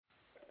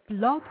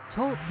Blog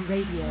Talk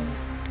Radio.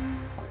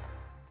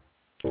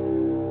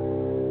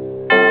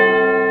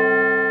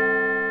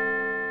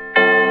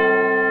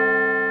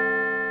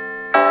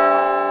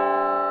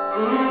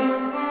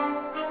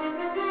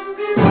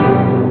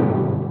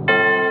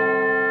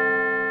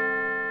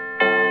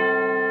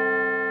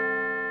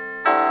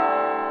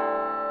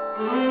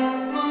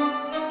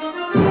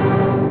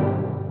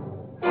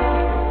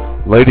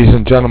 Ladies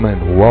and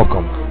gentlemen,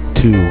 welcome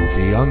to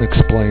the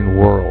Unexplained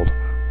World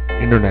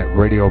Internet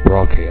Radio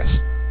broadcast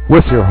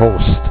with your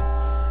host,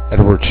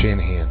 Edward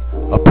Shanahan,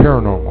 a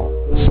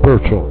paranormal,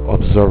 spiritual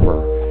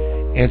observer,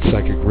 and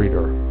psychic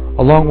reader,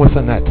 along with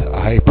Annette, a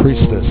high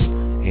priestess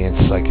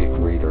and psychic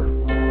reader.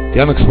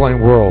 The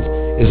Unexplained World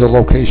is a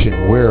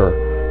location where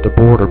the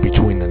border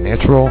between the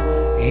natural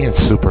and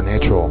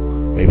supernatural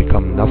may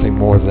become nothing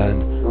more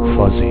than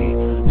fuzzy,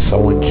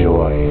 so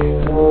enjoy.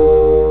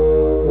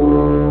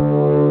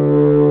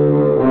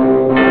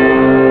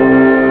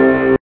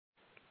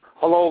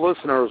 Hello,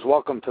 listeners.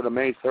 Welcome to the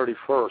May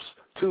 31st,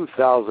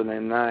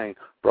 2009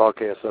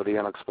 broadcast of The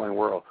Unexplained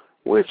World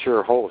with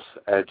your host,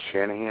 Ed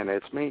Shanahan.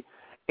 It's me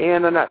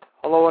and Annette.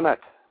 Hello, Annette.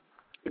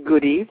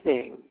 Good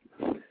evening.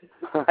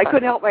 I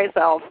couldn't help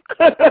myself.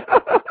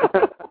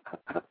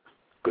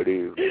 Good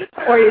evening.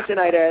 How are you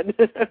tonight, Ed?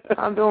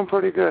 I'm doing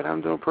pretty good.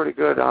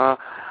 For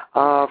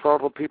all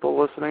the people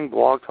listening,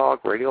 Blog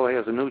Talk Radio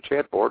has a new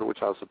chat board, which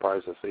I was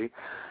surprised to see,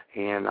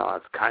 and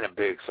it's kind of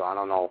big, so I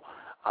don't know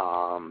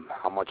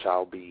how much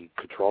I'll be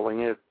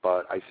controlling it,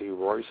 but I see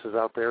Royce is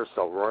out there,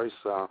 so Royce,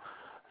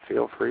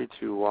 feel free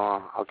to,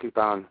 I'll keep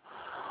on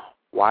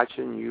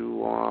watching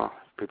you.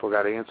 People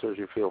got answers,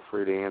 you feel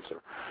free to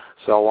answer.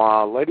 So,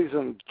 ladies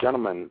and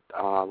gentlemen,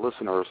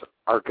 listeners,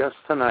 our guests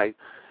tonight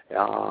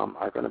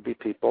are going to be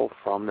people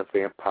from the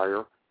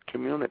vampire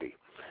community,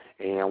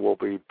 and we'll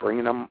be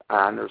bringing them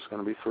on. There's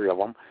going to be 3 of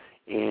them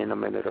in a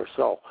minute or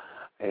so,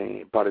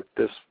 but at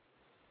this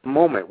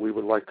moment, we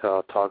would like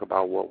to talk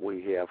about what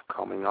we have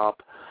coming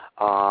up.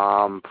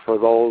 For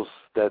those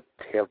that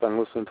have been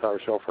listening to our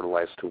show for the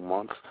last 2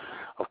 months,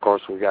 of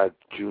course, we got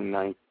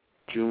June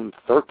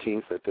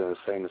 13th at the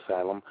Insane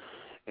Asylum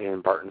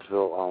in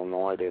Bartonsville,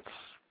 Illinois. It's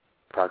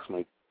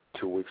approximately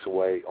 2 weeks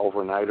away.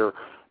 Overnighter,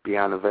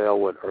 Beyond the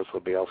Veil with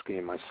Ursula Bielski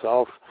and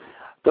myself.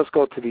 Let's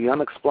go to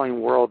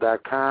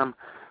theunexplainedworld.com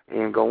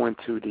and go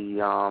into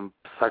the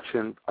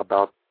section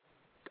about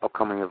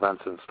upcoming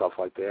events and stuff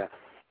like that,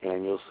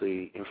 and you'll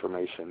see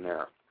information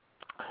there.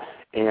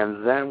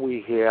 And then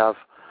we have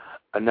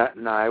Annette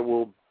and I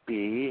will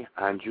be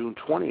on June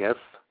 20th.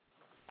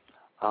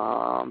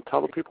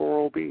 Tell the people where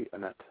we'll be,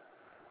 Annette.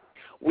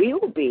 We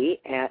will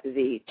be at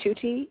the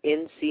Tutti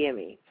in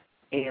CME,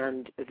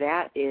 and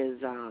that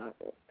is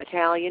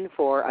Italian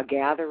for a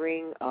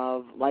gathering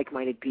of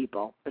like-minded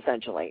people,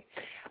 essentially.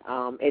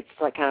 It's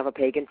like kind of a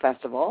pagan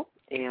festival,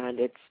 and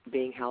it's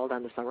being held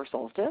on the summer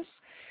solstice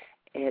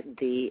at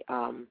the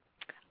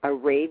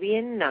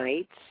Arabian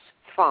Nights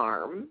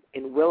Farm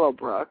in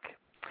Willowbrook.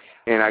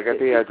 And I got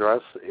the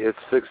address. It's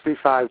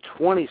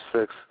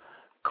 6526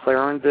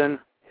 Clarendon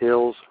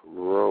Hills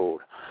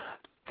Road.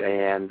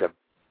 And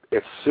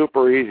it's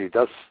super easy.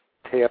 Just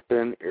tap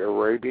in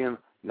Arabian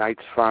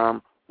Nights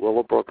Farm,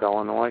 Willowbrook,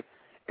 Illinois,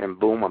 and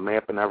boom, a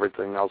map and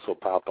everything else will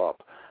pop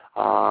up.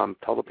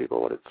 Tell the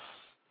people what it's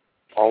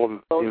all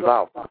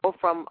involved.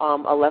 From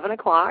 11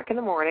 o'clock in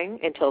the morning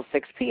until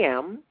 6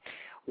 p.m.,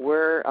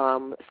 we're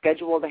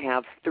scheduled to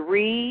have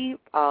 3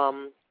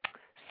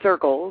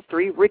 circles,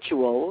 3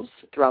 rituals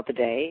throughout the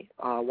day,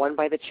 one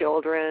by the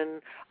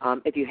children.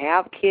 If you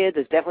have kids,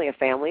 it's definitely a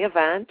family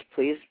event.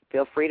 Please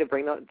feel free to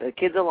bring the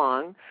kids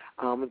along.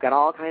 We've got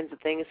all kinds of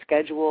things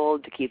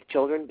scheduled to keep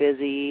children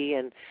busy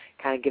and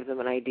kind of give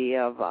them an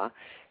idea of,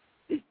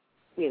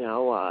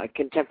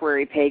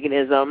 contemporary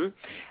paganism.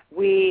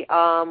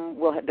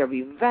 There'll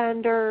be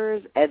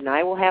vendors. Ed and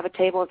I will have a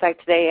table. In fact,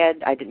 today,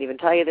 Ed, I didn't even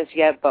tell you this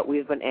yet, but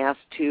we've been asked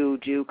to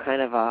do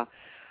kind of a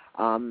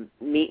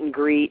meet and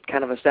greet,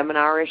 kind of a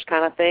seminar-ish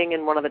kind of thing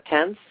in one of the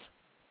tents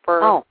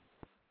for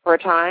a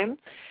time.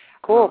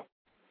 Cool.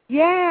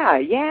 Yeah.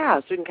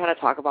 So we can kind of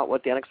talk about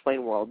what the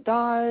Unexplained World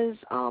does.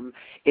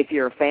 If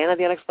you're a fan of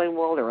the Unexplained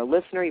World or a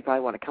listener, you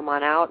probably want to come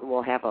on out, and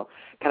we'll have a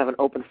kind of an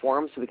open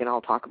forum so we can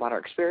all talk about our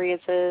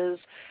experiences.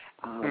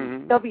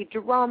 There'll be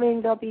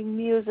drumming, there'll be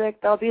music,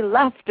 there'll be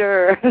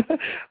laughter.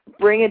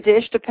 Bring a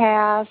dish to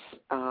pass.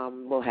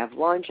 We'll have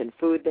lunch and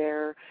food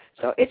there.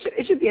 So it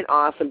should be an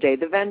awesome day.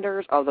 The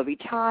vendors, there'll be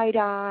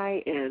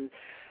tie-dye and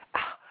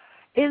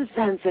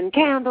incense and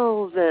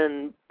candles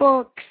and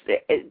books.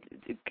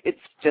 It's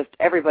just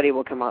everybody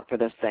will come out for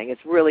this thing.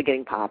 It's really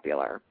getting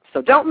popular.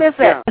 So don't miss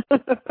it.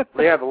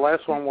 Yeah, the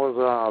last one was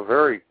a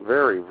very,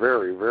 very,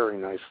 very, very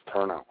nice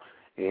turnout.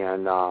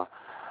 And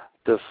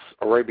this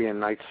Arabian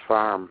Nights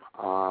Farm,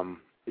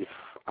 if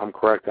I'm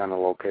correct on the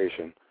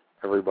location,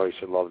 everybody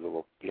should love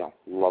it. Yeah,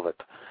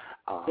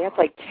 it's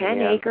like 10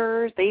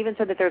 acres. They even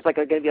said that there's going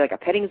to be like a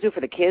petting zoo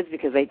for the kids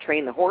because they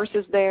train the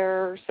horses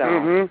there.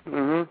 So.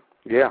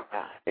 Yeah.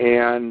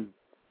 And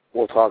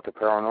we'll talk to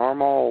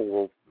paranormal.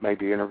 We'll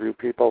maybe interview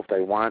people if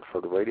they want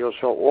for the radio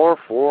show or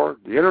for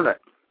the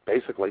internet.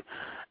 basically,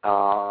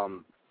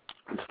 and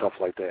stuff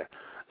like that.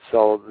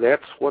 So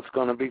that's what's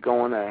going to be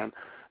going on.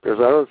 There's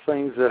other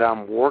things that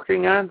I'm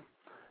working on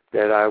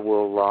that I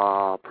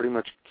will pretty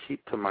much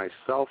keep to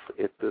myself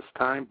at this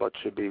time, but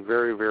should be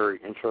very, very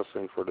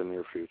interesting for the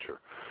near future.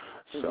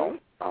 So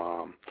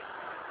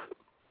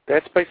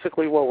that's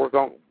basically what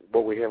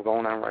we have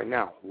going on right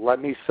now. Let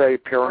me say,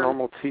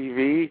 Paranormal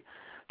TV,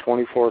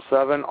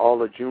 24/7. All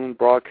the June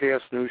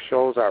broadcast news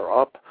shows are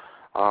up.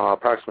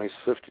 Approximately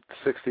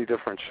 60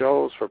 different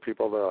shows for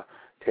people to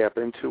tap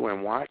into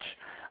and watch.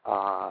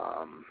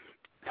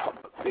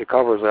 It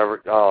covers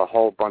a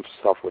whole bunch of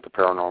stuff with the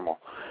paranormal,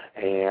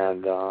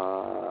 and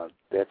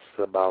that's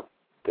about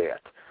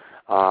that.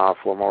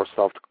 For more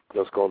stuff,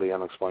 let's go to the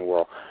Unexplained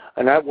World.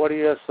 Annette, what do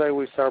you say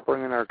we start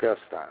bringing our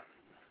guests on?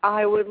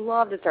 I would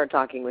love to start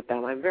talking with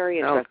them. I'm very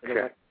interested in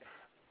it.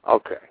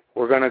 Okay.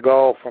 We're going to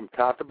go from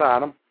top to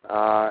bottom,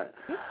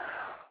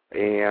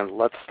 and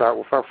let's start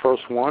with our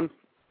first one.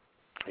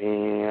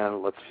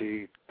 And let's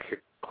see,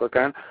 click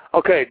on.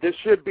 Okay, this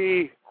should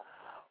be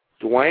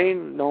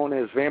Dwayne, known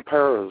as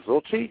Vampire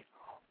Zulci.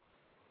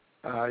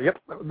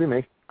 Yep, that would be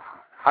me.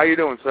 How you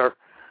doing, sir?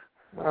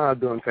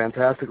 Doing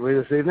fantastically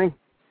this evening.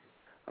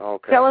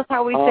 Okay. Tell us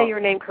how we say your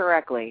name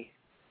correctly.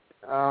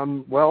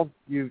 Well,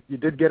 you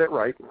did get it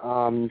right.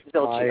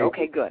 Zulci.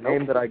 Okay, good.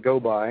 Name that I go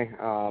by,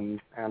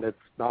 and it's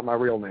not my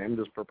real name,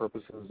 just for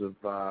purposes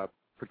of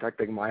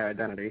protecting my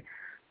identity,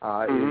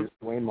 is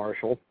Dwayne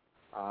Marshall.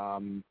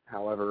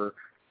 However,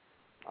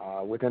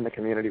 within the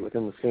community,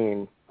 within the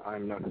scene,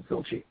 I'm known as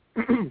Zulci.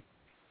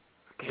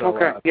 So,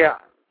 okay, yeah.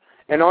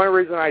 And the only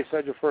reason I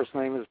said your first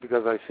name is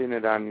because I've seen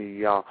it on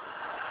the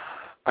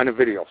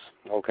videos,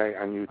 okay,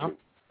 on YouTube.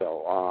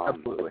 So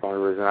absolutely. That's the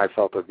only reason I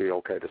felt it'd be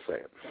okay to say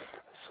it.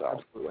 So,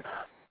 absolutely.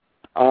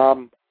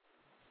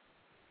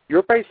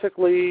 You're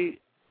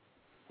basically,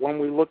 when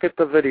we look at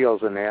the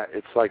videos in that,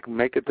 it's like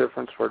make a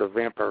difference for the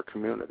vampire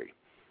community.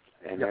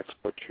 And that's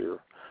what you're,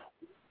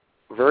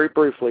 very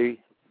briefly,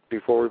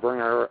 before we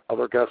bring our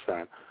other guests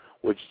on,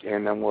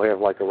 and then we'll have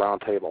like a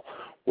round table.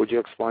 Would you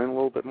explain a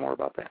little bit more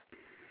about that?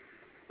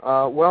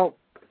 Well,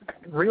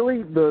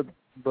 really the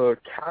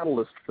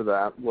catalyst for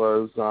that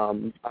was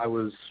I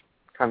was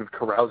kind of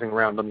carousing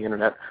around on the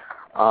internet,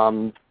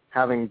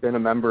 having been a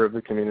member of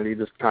the community,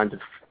 just kind of,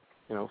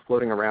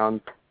 floating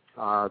around,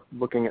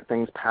 looking at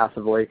things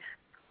passively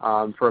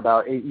for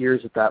about 8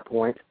 years at that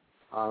point.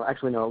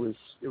 Actually, no,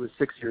 it was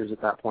 6 years at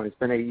that point. It's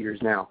been 8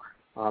 years now.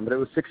 But it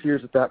was 6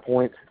 years at that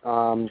point,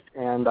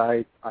 and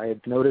I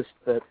had noticed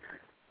that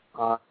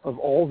of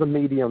all the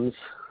mediums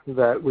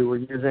that we were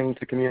using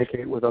to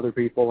communicate with other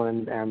people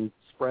and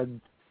spread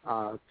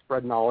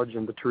knowledge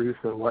and the truth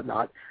and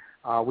whatnot,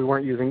 we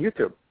weren't using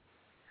YouTube.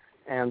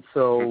 And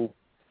so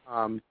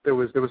there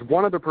was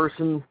one other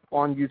person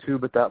on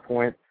YouTube at that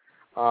point,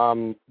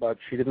 but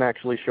she didn't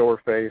actually show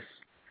her face,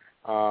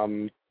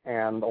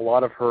 and a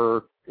lot of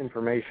her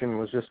information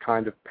was just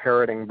kind of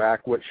parroting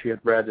back what she had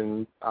read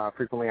in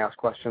frequently asked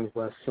questions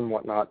lists and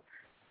whatnot.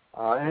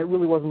 And it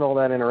really wasn't all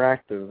that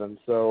interactive. And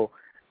so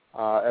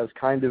as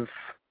kind of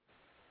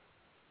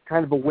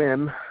a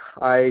whim,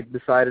 I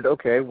decided,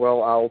 okay,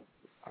 well,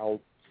 I'll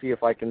see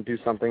if I can do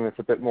something that's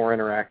a bit more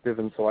interactive.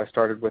 And so I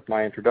started with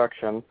my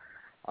introduction,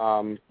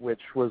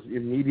 which was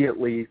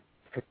immediately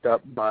picked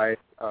up by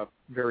a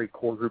very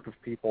core group of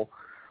people.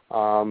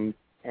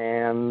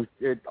 And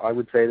I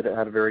would say that it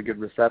had a very good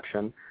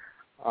reception.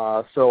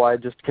 So I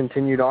just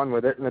continued on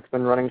with it, and it's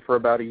been running for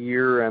about 1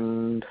 year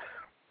and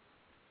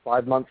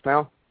 5 months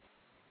now.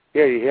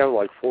 Yeah, you have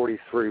like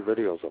 43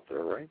 videos up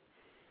there, right?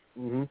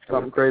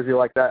 Something crazy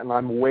like that, and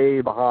I'm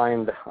way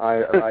behind.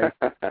 I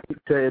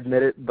hate to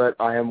admit it, but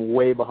I am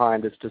way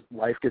behind. It's just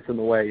life gets in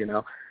the way,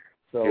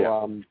 So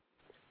yeah.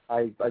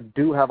 I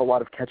do have a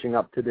lot of catching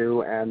up to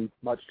do, and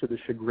much to the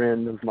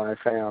chagrin of my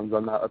fans,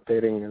 I'm not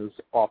updating as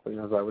often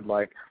as I would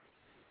like.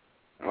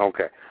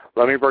 Okay.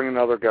 Let me bring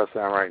another guest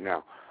on right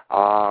now.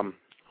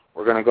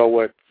 We're going to go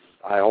with,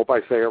 I hope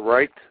I say it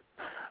right,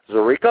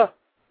 Zarika.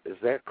 Is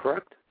that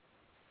correct?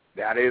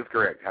 That is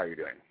correct. How are you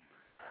doing?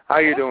 How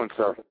are you doing,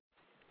 sir?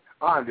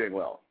 I'm doing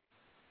well.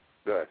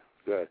 Good.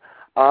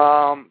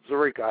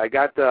 Zarika, I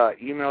got the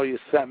email you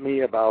sent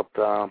me about,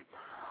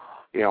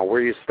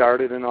 where you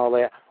started and all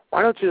that.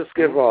 Why don't you just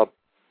give a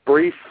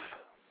brief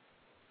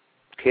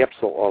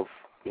capsule of,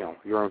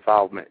 your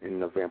involvement in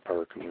the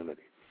vampire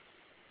community?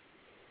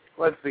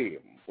 Let's see.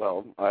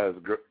 Well, I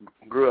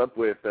grew up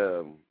with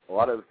a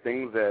lot of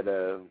things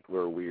that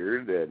were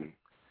weird and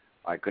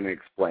I couldn't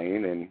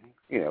explain, and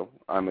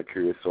I'm a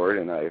curious sort,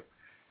 and I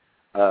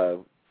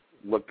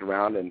looked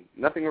around and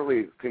nothing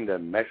really seemed to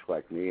mesh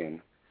like me. And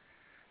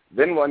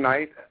then one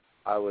night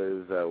I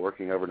was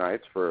working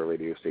overnights for a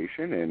radio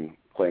station and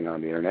playing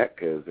on the internet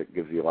because it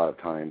gives you a lot of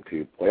time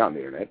to play on the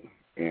internet,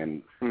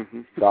 and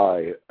saw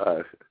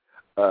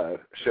a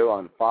show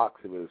on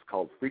Fox. It was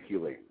called Freaky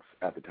Links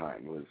at the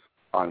time. It was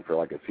on for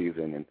like a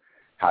season, and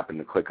happened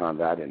to click on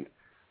that and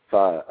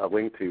saw a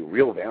link to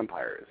real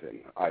vampires, and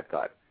I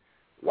thought,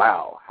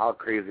 wow, how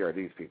crazy are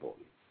these people?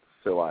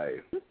 So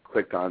I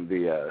clicked on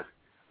the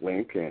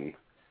link and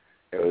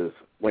it was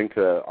linked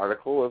to an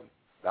article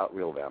about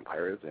real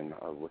vampires, and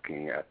I was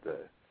looking at the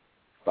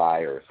psi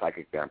or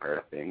psychic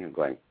vampire thing and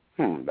going,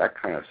 that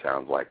kind of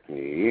sounds like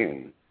me,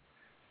 and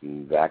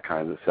that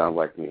kind of sounds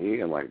like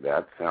me, and like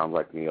that sounds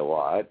like me a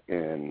lot,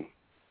 and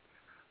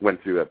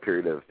went through a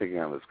period of thinking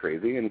I was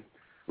crazy and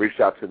reached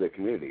out to the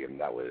community, and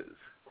that was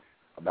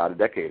about a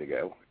decade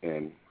ago,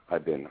 and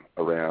I've been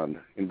around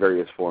in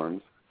various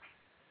forms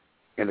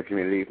in the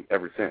community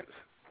ever since.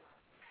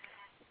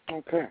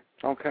 Okay.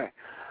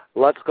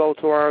 Let's go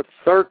to our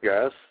third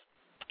guest,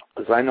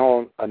 because I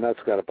know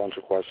Annette's got a bunch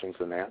of questions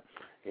in that.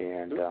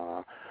 And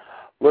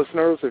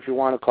listeners, if you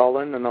want to call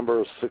in, the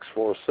number is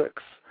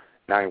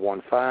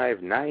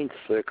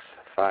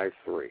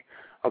 646-915-9653.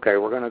 Okay,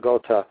 we're going to go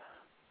to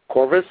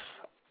Corvus.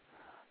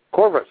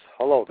 Corvus,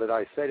 hello, did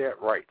I say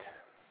that right?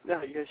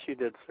 Yeah, yes, you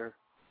did, sir.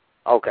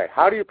 Okay,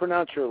 how do you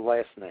pronounce your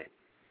last name?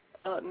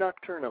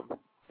 Nocturnum.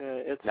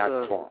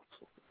 Nocturnum.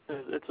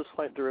 It's a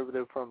slight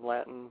derivative from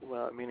Latin,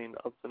 meaning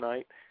of the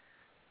night.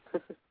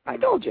 I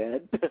told you,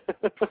 Ed.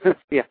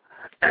 Yeah.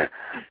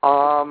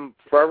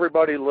 For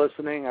everybody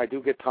listening, I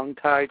do get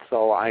tongue-tied,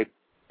 so I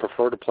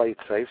prefer to play it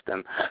safe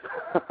than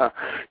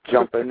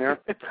jump in there.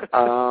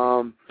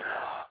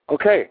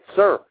 Okay,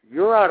 sir,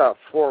 you're out of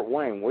Fort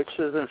Wayne, which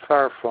isn't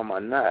far from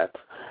Annette,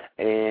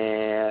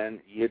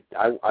 and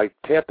I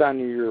tapped on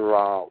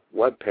your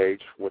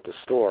webpage with the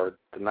store,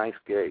 the nice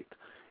gate,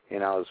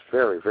 and I was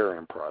very, very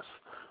impressed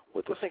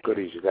with the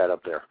goodies you got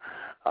up there.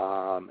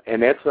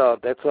 And that's a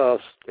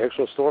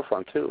actual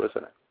storefront too,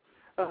 isn't it?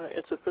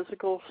 It's a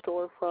physical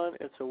storefront.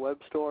 It's a web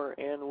store,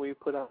 and we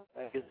put out a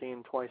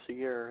magazine twice a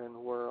year, and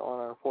we're on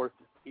our 4th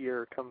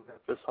year coming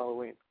up this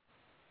Halloween.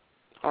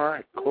 All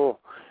right, cool.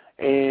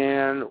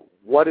 And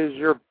what is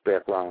your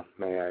background,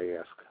 may I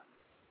ask?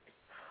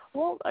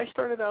 Well, I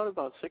started out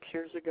about 6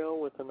 years ago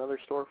with another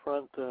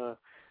storefront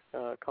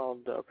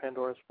called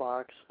Pandora's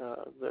Box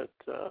that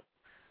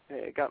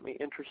it got me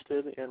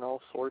interested in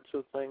all sorts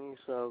of things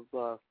of,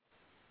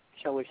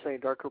 shall we say,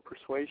 darker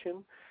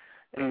persuasion.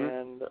 Mm-hmm.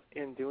 And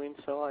in doing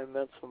so, I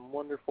met some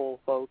wonderful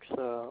folks,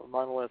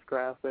 Monolith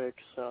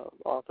Graphics,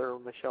 author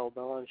Michelle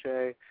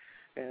Belanger,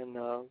 and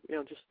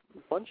just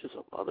bunches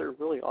of other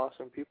really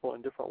awesome people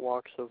in different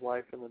walks of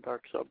life in the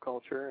dark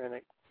subculture. And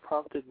it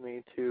prompted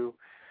me to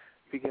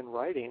begin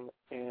writing,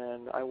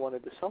 and I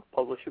wanted to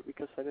self-publish it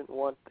because I didn't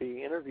want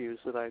the interviews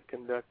that I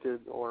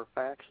conducted or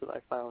facts that I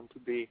found to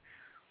be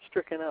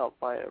stricken out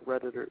by a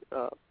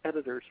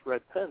editor's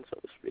red pen, so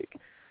to speak.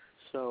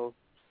 So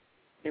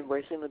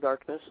Embracing the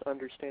Darkness,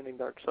 Understanding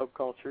Dark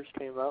Subcultures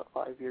came out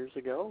 5 years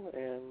ago,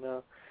 and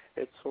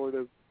it sort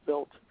of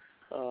built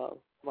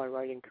my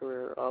writing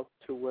career up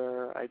to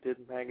where I did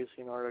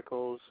magazine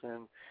articles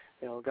and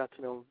got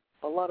to know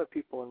a lot of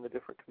people in the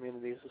different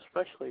communities,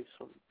 especially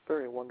some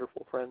very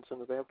wonderful friends in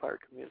the vampire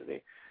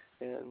community.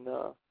 And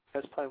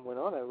as time went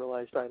on, I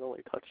realized I'd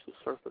only touched the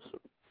surface of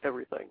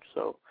everything.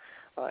 So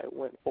I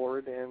went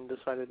forward and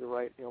decided to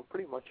write,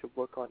 pretty much a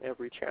book on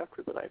every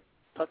chapter that I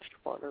touched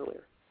upon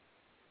earlier.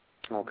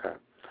 Okay.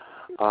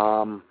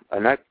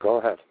 Annette, go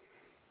ahead.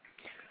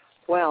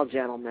 Well,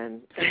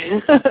 gentlemen,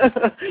 it's a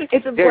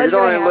pleasure to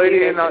have you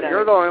here tonight.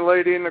 You're the only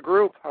lady in the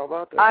group. How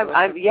about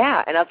that?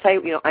 Yeah, and I'll tell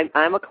you,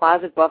 I'm a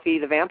closet Buffy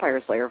the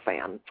Vampire Slayer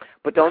fan,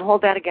 but don't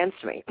hold that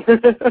against me.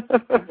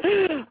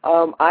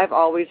 I've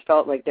always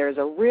felt like there's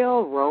a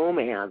real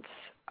romance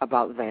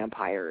about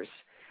vampires.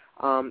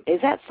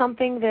 Is that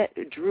something that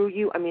drew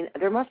you? I mean,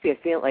 there must be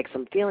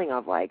some feeling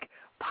of like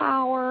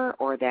power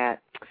or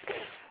that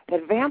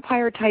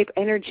vampire type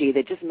energy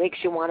that just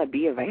makes you want to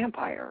be a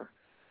vampire.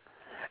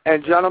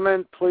 And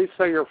gentlemen, please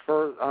say your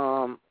first.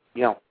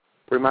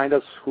 Remind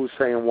us who's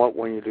saying what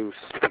when you do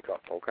speak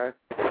up, okay?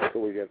 So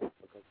we get.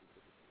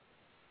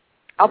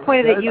 I'll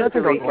point it at you,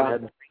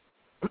 Zurika.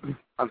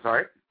 I'm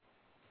sorry?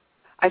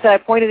 I said I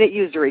pointed at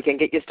you, Zurika, and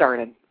get you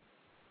started.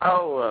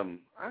 Oh,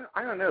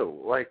 I don't know.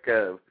 Like,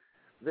 of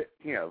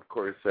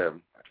course,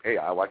 hey,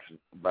 I watched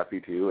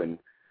Buffy too, and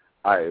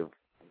I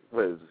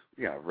was,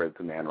 read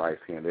some Anne Rice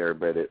here and there,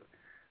 but it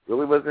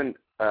really wasn't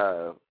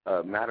a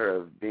matter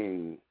of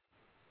being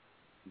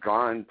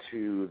drawn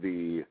to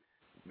the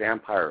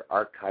vampire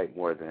archetype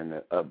more than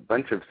a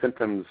bunch of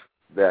symptoms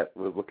that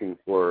was looking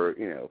for,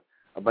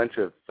 a bunch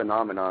of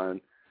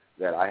phenomenon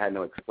that I had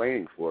no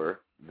explaining for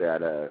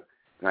that,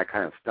 and I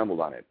kind of stumbled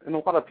on it. And a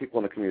lot of people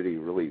in the community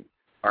really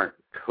aren't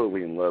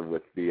totally in love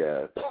with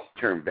the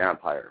term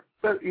vampire.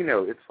 But,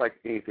 it's like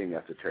anything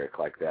esoteric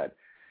like that.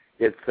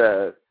 It's,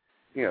 the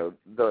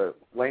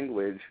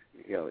language,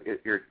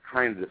 you're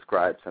trying to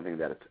describe something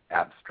that is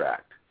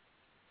abstract.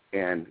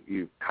 And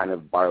you kind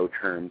of borrow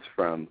terms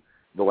from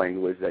the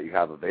language that you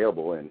have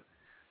available, and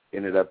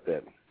ended up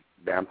that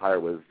vampire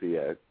was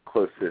the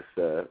closest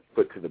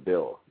foot to the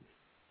bill.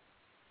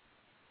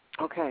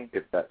 Okay.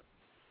 If that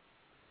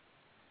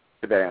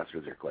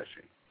answers your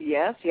question.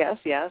 Yes.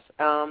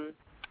 How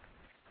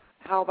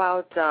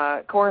about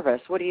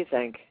Corvus? What do you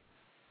think?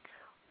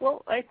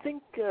 Well, I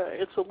think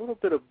it's a little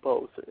bit of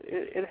both.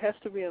 It has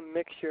to be a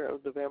mixture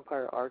of the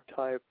vampire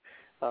archetype,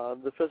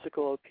 the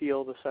physical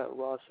appeal, the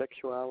raw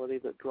sexuality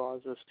that draws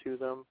us to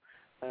them,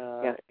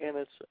 And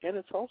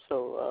it's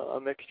also a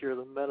mixture of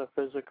the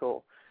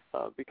metaphysical,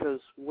 because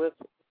with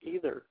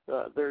either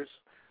there's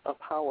a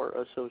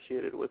power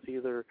associated with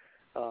either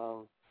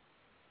the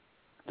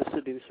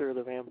seducer,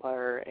 the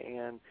vampire,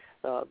 and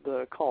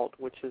the occult,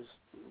 which is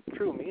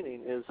true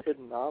meaning is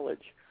hidden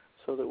knowledge.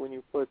 So that when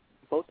you put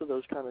both of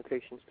those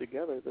connotations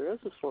together, there is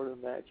a sort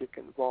of magic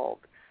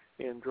involved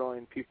in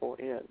drawing people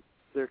in.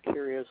 They're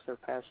curious, they're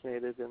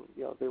fascinated, and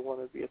they want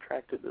to be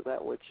attracted to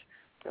that which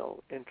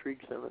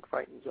intrigues them and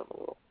frightens them a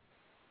little.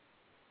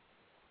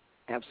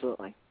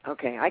 Absolutely.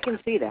 Okay, I can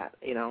see that.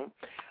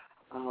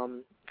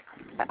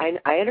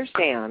 I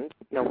understand,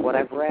 what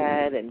I've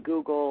read and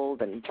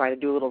Googled and trying to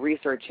do a little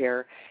research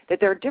here, that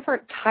there are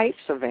different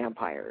types of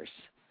vampires.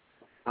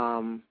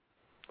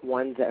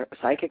 Ones that are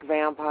psychic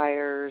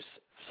vampires.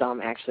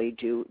 Some actually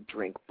do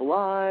drink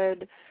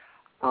blood.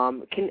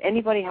 Can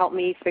anybody help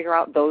me figure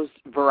out those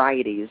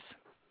varieties?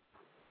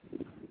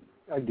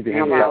 I'll give you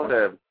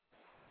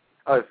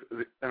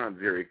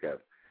Zurika.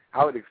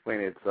 I would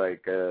explain it's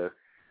like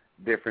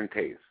different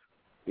tastes.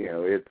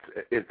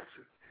 It's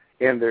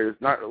and there's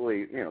not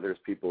really, there's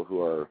people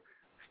who are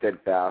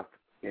steadfast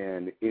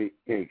in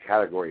any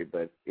category,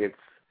 but it's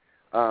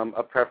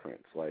a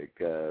preference. Like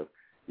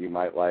you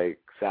might like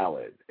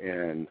salad,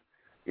 and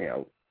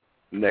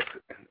next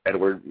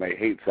Edward might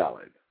hate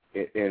salad,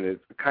 and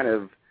it's kind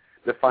of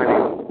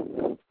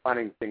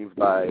defining things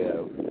by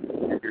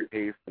your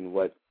taste and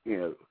what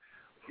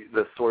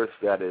the source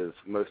that is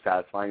most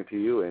satisfying to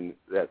you, and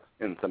that's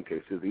in some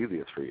cases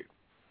easiest for you.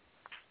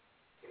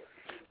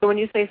 So when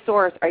you say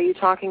source, are you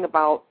talking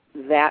about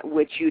that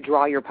which you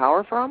draw your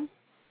power from?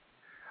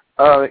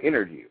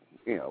 Energy.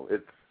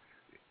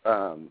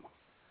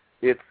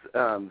 It's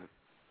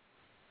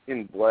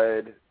in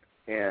blood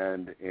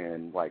and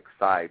in like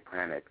psi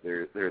pranic.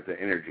 There's an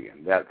energy,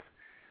 and that's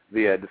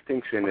the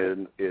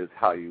distinction is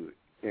how you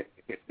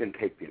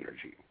intake the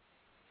energy.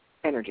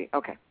 Energy.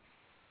 Okay.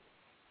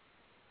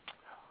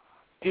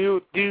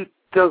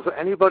 Does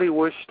anybody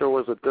wish there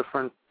was a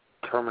different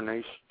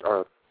termination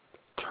or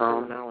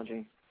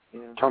terminology?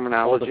 Yeah.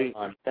 Terminology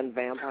than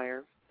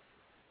vampire.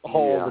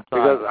 All the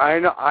time. Because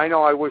I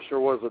know I wish there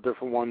was a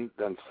different one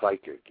than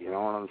psychic. You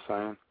know what I'm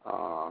saying?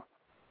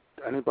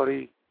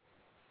 Anybody?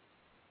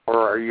 Or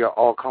are you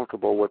all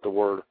comfortable with the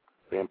word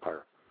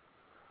vampire?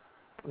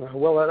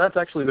 Well, that's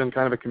actually been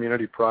kind of a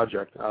community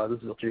project. This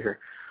is LG here.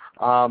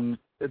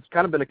 It's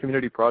kind of been a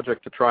community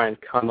project to try and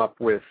come up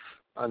with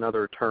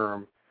another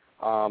term,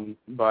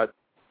 but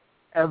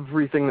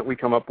everything that we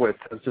come up with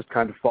has just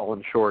kind of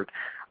fallen short.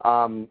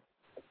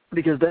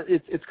 Because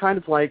it's kind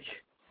of like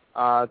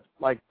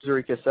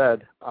Zurika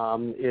said,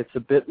 it's a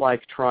bit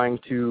like trying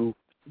to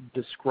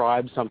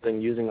describe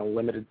something using a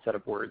limited set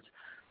of words.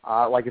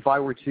 Like if I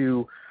were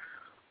to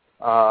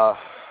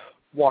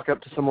walk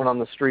up to someone on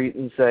the street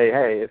and say,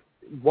 hey,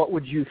 what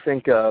would you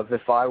think of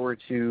if I were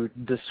to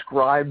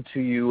describe to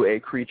you a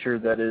creature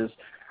that is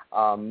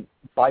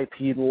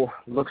bipedal,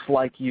 looks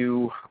like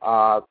you,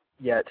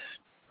 yet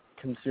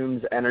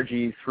consumes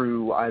energy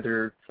through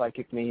either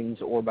psychic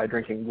means or by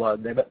drinking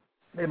blood?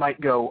 They might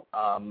go,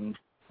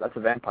 that's a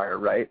vampire,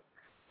 right?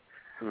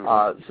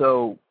 Mm-hmm.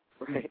 So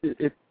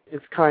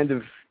it's kind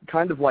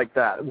of like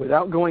that.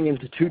 Without going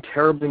into too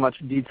terribly much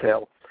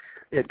detail,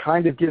 it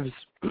kind of gives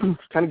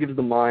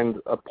the mind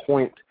a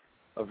point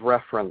of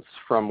reference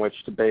from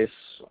which to base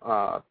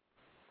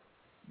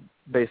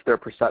their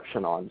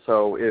perception on.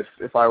 So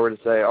if I were to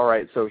say, all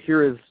right, so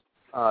here is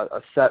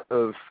a set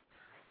of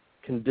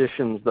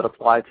conditions that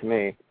apply to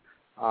me,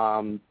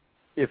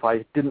 if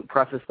I didn't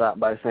preface that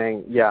by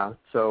saying, yeah,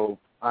 so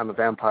I'm a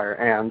vampire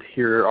and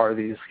here are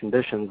these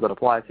conditions that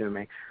apply to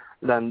me,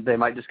 then they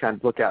might just kind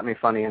of look at me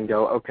funny and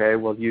go, okay,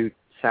 well, you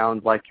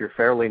sound like you're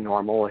fairly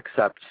normal,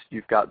 except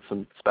you've got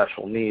some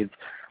special needs.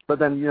 But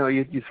then,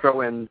 you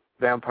throw in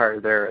vampire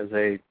there as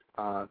a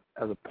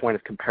point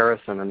of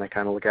comparison, and they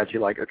kind of look at you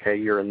like, okay,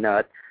 you're a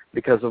nut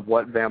because of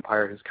what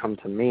vampire has come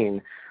to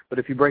mean. But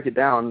if you break it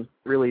down,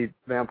 really,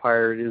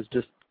 vampire is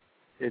just,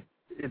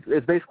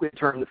 it's basically a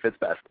term that fits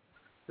best,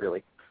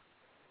 really.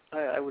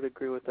 I would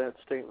agree with that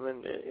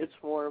statement. It's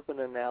more of an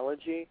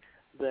analogy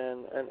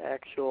than an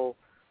actual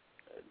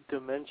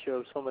dementia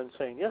of someone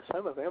saying, yes,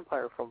 I'm a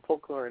vampire from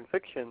folklore and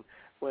fiction,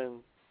 when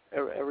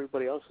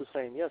everybody else is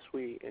saying, yes,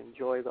 we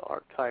enjoy the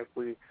archetype,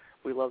 we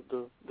love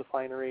the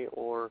finery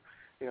or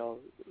the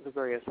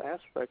various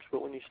aspects,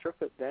 but when you strip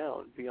it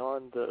down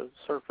beyond the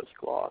surface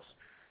gloss,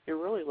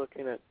 you're really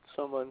looking at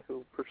someone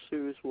who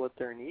pursues what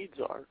their needs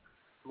are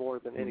more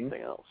than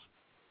anything else.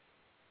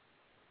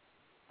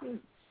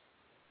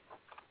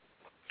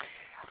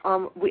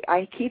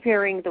 I keep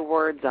hearing the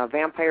words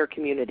vampire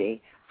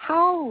community.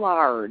 How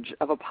large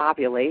of a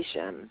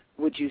population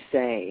would you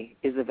say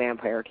is a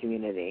vampire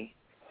community?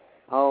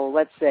 Oh,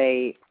 let's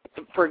say,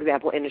 for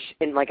example,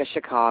 in like a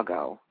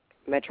Chicago,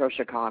 Metro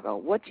Chicago.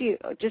 What do you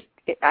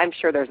I'm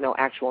sure there's no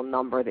actual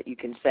number that you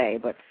can say,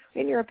 but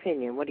in your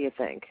opinion, what do you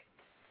think?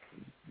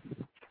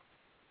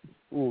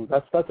 Ooh,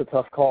 that's a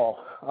tough call.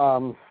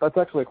 That's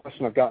actually a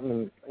question I've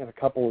gotten in a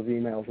couple of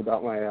emails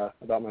about my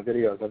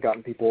videos. I've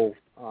gotten people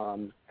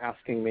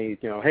asking me,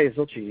 hey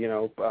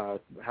Zilchi,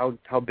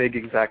 how big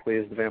exactly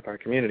is the vampire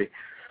community?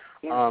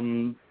 Yeah.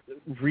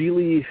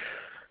 Really,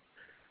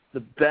 the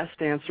best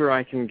answer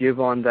I can give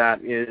on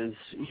that is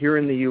here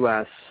in the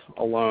U.S.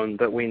 alone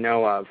that we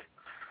know of,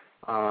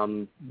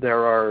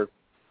 there are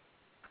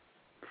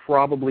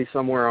probably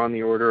somewhere on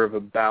the order of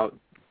about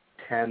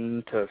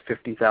 10 to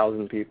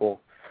 50,000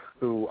 people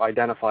who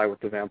identify with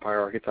the vampire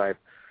archetype.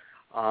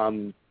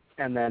 And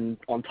then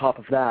on top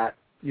of that,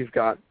 you've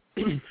got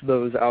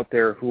those out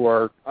there who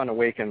are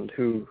unawakened,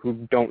 who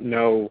don't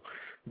know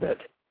that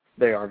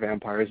they are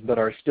vampires, but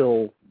are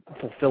still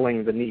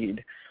fulfilling the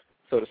need,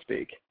 so to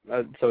speak.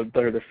 So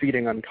they're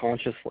feeding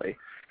unconsciously,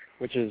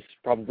 which is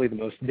probably the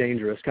most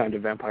dangerous kind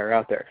of vampire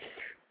out there.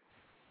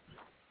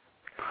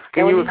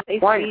 Can you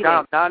explain?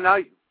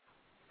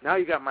 Now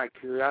you got my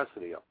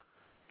curiosity up.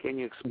 Can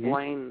you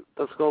explain,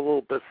 let's go a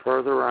little bit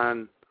further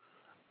on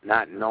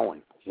not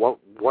knowing.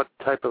 What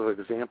type of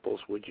examples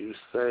would you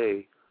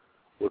say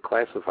would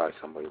classify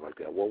somebody like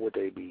that? What would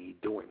they be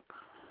doing?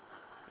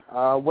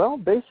 Well,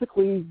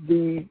 basically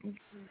the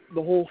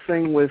whole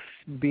thing with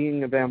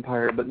being a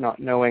vampire but not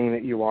knowing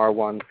that you are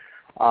one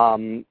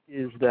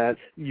is that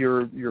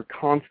you're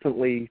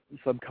constantly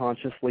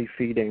subconsciously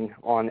feeding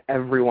on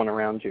everyone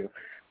around you,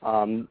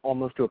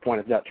 almost to a point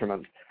of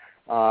detriment.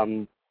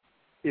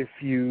 If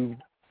you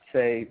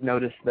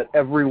notice that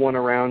everyone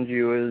around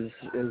you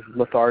is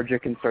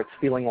lethargic and starts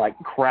feeling like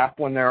crap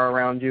when they're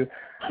around you,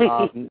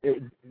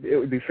 it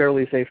would be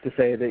fairly safe to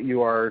say that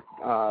you are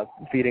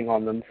feeding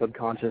on them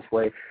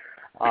subconsciously.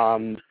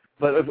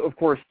 But of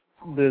course,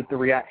 the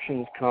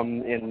reactions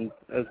come in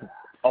as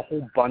a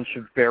whole bunch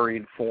of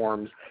varied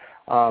forms.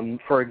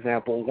 For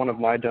example, one of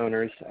my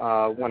donors,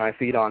 when I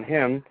feed on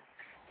him,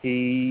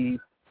 he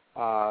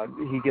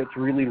gets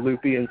really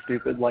loopy and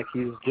stupid, like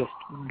he's just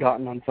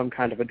gotten on some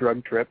kind of a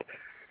drug trip.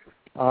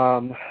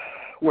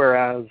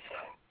 Whereas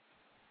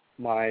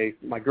my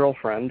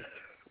girlfriend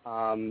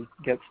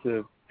gets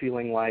to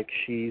feeling like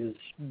she's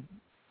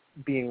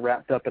being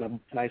wrapped up in a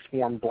nice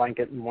warm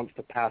blanket and wants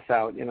to pass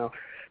out,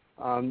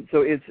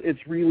 So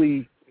it's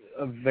really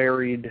a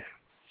varied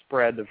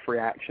spread of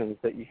reactions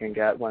that you can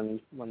get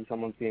when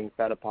someone's being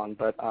fed upon.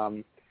 But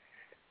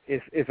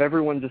if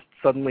everyone just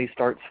suddenly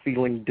starts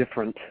feeling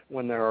different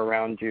when they're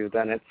around you,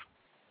 then it's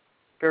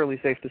fairly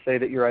safe to say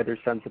that you're either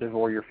sensitive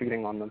or you're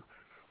feeding on them.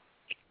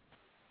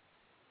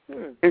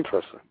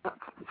 Interesting.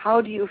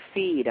 How do you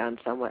feed on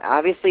someone?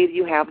 Obviously,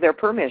 you have their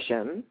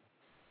permission.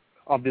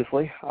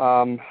 Obviously.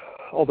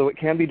 Although it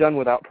can be done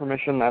without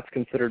permission, that's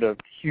considered a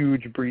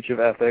huge breach of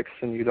ethics,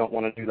 and you don't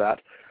want to do that.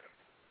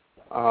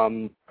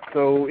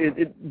 So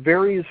it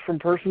varies from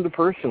person to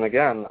person,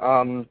 again.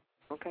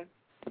 Okay.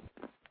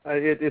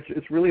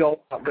 It's really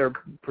all about their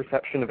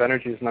perception of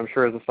energies, and I'm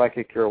sure as a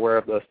psychic you're aware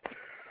of this.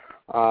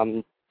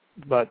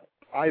 But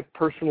I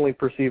personally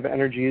perceive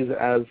energies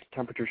as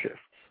temperature shifts.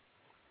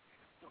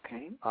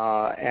 Okay.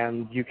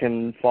 And you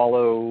can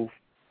follow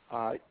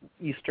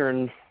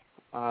Eastern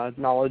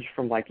knowledge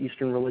from like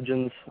Eastern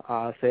religions,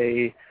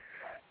 say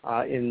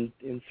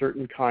in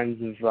certain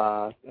kinds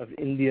of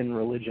Indian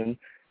religion.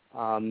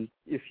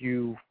 If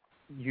you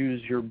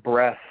use your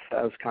breath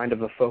as kind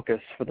of a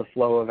focus for the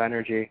flow of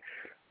energy,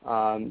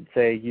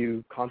 say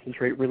you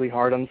concentrate really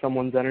hard on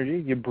someone's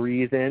energy, you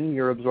breathe in,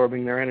 you're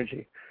absorbing their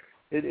energy.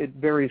 It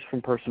varies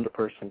from person to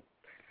person.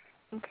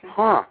 Okay.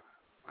 Huh.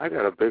 I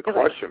got a big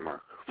question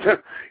mark.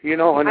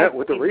 Annette,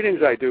 with the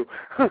readings I do.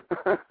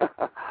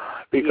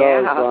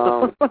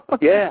 Because,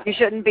 yeah. You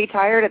shouldn't be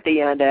tired at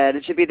the end, Ed.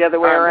 It should be the other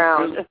way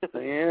around.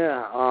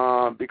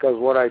 Because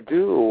what I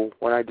do,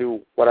 when I do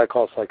what I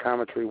call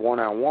psychometry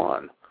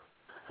one-on-one,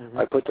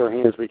 I put their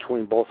hands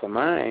between both of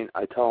mine.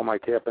 I tell them I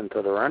tap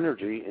into their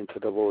energy, into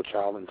the little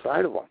child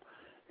inside of them.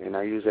 And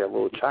I use that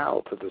little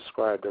child to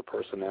describe their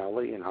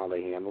personality and how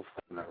they handle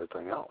stuff and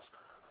everything else.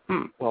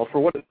 Well, for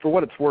what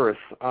it's worth,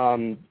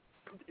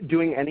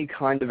 doing any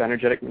kind of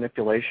energetic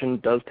manipulation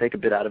does take a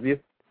bit out of you.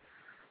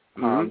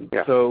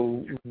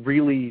 So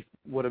really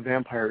what a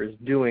vampire is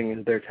doing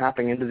is they're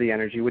tapping into the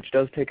energy, which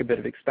does take a bit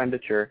of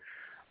expenditure,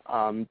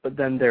 but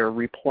then they're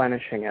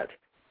replenishing it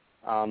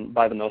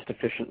by the most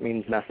efficient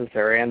means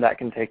necessary, and that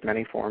can take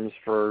many forms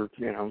for,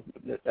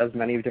 as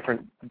many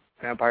different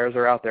vampires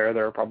are out there.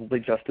 There are probably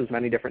just as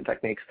many different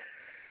techniques.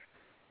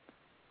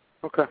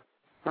 Okay.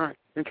 All right.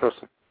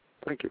 Interesting.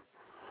 Thank you.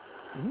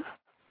 Mm-hmm.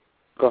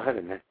 Go ahead,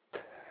 Annette.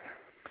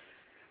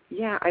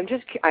 Yeah,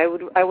 I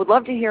would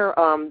love to hear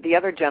the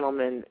other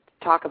gentleman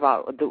talk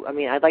about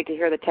I'd like to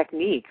hear the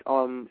technique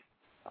of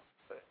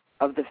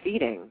the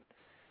feeding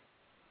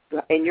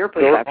in your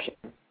perception.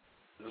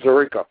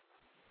 Zurika,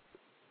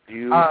 do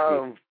you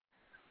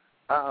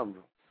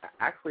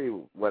actually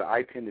what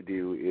I tend to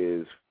do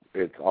is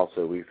it's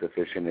also least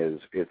efficient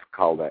it's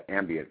called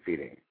ambient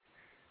feeding,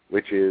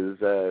 which is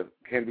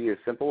can be as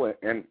simple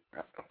and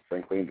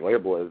frankly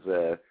enjoyable as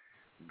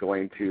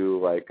going to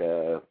like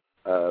a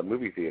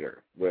movie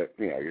theater where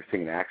you're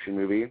seeing an action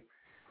movie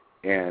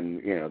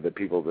and the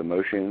people's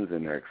emotions,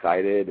 and they're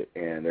excited,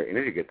 and their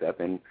energy gets up,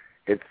 and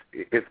it's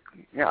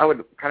I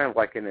would kind of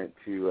liken it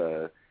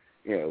to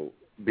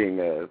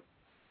being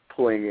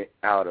pulling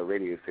out a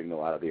radio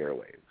signal out of the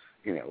airwaves.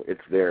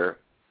 It's there,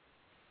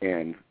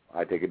 and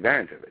I take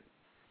advantage of it.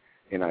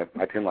 And I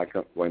tend to like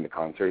going to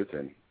concerts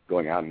and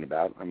going out and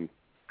about. I'm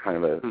kind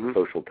of a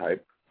social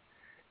type,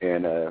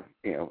 and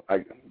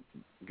I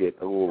get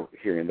a little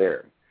here and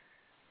there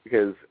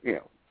because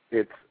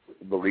it's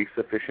the least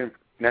efficient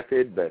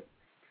method, but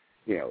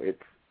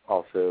it's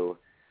also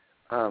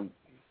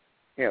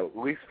at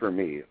least for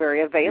me,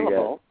 very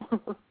available.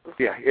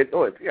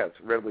 It's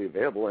readily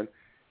available,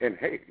 and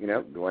hey,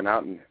 going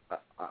out, and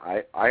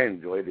I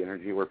enjoy the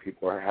energy where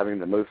people are having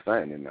the most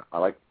fun, and I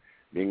like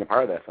being a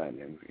part of that fun,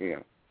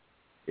 and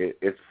it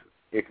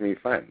can be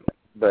fun,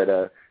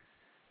 but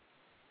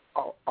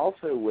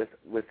also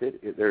with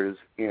it, there's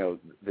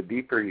the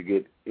deeper you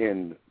get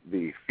in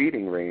the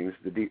feeding range,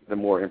 the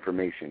more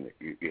information that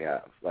you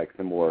have, like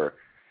the more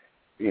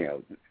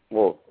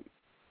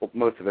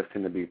most of us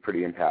tend to be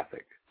pretty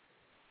empathic,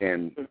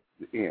 and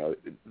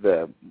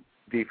the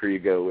deeper you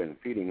go in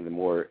feeding, the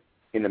more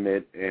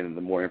intimate and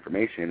the more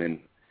information, and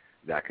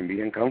that can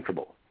be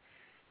uncomfortable.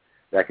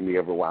 That can be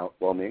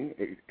overwhelming,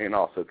 and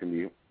also can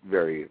be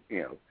very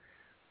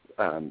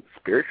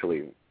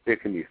spiritually.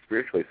 It can be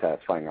spiritually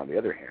satisfying on the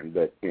other hand,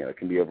 but it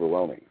can be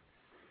overwhelming.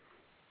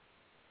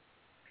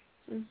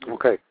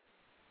 Okay,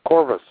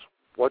 Corvus,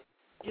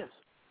 Yes.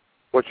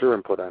 What's your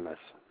input on this,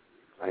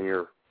 on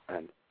your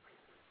end?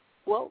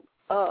 Well,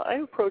 I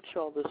approach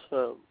all this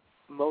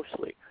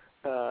mostly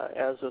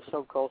as a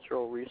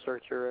subcultural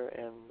researcher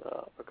and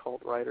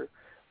occult writer,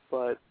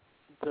 but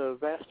the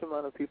vast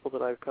amount of people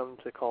that I've come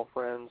to call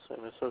friends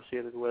and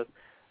associated with,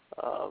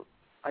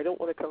 I don't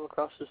want to come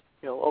across as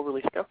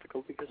overly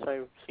skeptical, because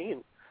I've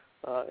seen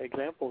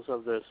examples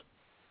of this.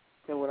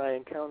 And when I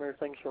encounter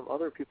things from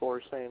other people who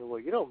are saying, well,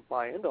 you don't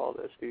buy into all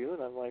this, do you?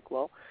 And I'm like,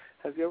 well,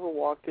 have you ever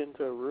walked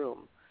into a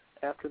room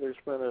after there's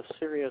been a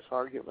serious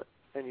argument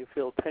and you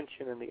feel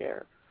tension in the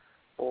air?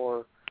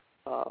 Or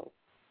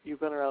you've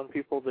been around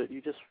people that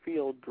you just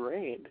feel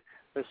drained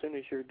as soon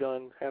as you're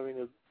done having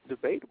a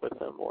debate with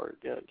them, or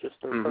just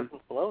their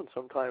presence alone.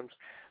 Sometimes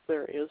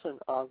there is an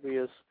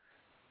obvious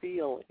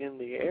feel in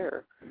the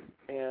air.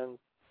 And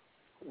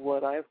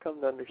what I've come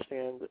to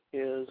understand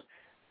is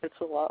it's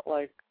a lot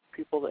like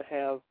people that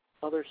have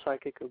other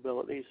psychic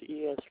abilities,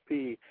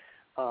 ESP,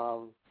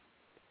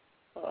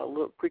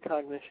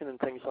 precognition and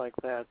things like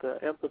that.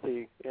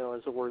 Empathy,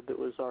 is a word that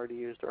was already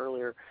used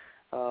earlier.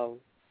 And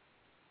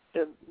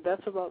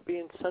that's about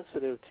being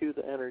sensitive to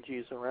the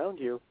energies around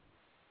you.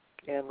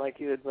 And like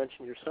you had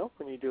mentioned yourself,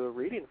 when you do a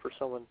reading for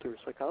someone through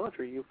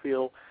psychometry, you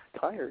feel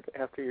tired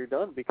after you're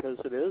done, because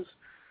it is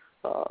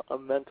a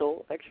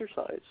mental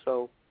exercise.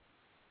 So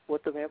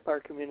what the vampire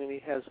community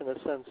has, in a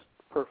sense,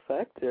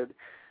 perfected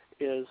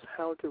is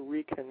how to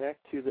reconnect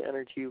to the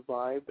energy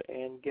vibe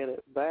and get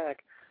it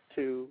back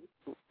to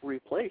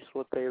replace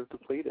what they have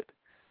depleted.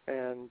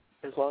 And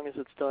as long as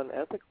it's done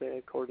ethically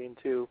according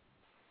to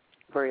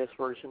various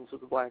versions of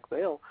the Black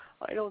Veil,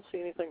 I don't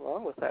see anything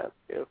wrong with that.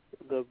 If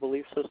the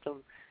belief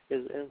system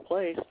is in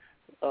place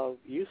of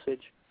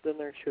usage, then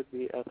there should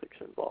be ethics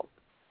involved.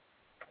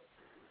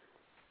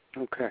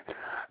 Okay.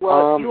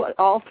 Well, you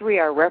all three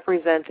are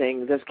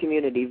representing this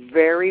community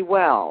very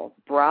well.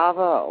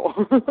 Bravo.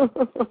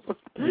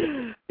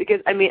 Because,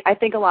 I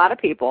think a lot of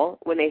people,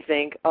 when they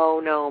think, oh,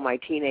 no, my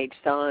teenage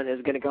son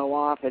is going to go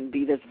off and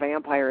be this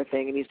vampire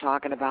thing, and he's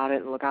talking about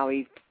it, and look how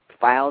he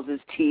files his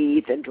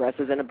teeth and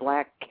dresses in a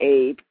black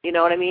cape, you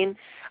know what I mean?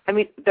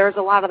 There's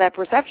a lot of that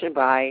perception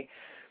by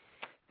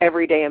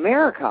everyday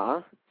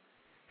America,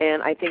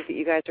 and I think that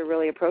you guys are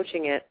really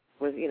approaching it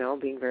with,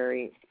 being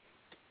very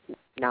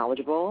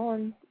knowledgeable,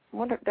 and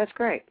that's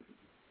great.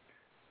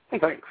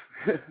 Thanks.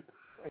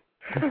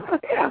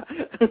 Yeah.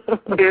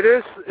 It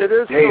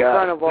is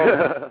kind of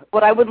a...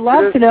 But I would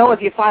love to know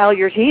if you file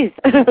your teeth.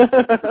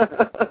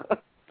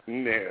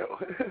 No.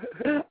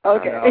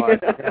 Okay. I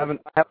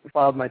haven't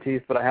filed my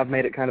teeth, but I have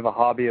made it kind of a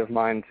hobby of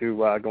mine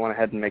to go on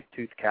ahead and make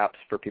tooth caps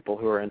for people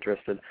who are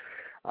interested.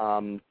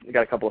 I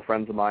got a couple of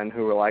friends of mine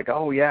who were like,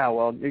 "Oh yeah,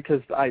 well,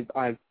 because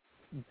I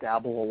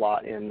dabble a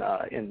lot in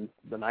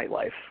the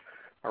nightlife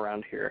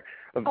around here."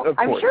 Of course,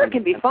 I'm sure it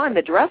can be fun,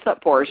 the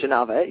dress-up portion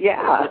of it.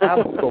 Yeah.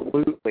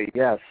 Absolutely,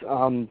 yes.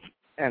 And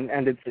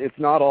it's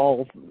not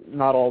all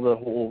the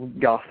whole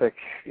gothic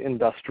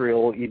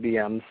industrial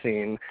EBM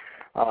scene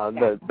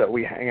that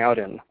we hang out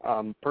in.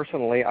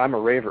 Personally, I'm a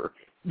raver.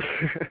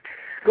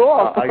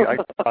 Cool.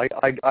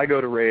 I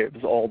go to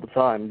raves all the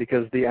time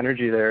because the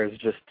energy there is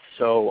just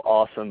so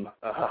awesome.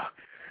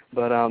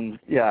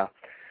 Yeah.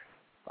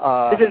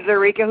 This is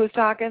Zurika who's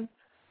talking?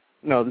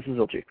 No, this is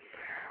LG.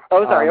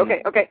 Oh, sorry.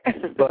 Okay.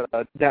 But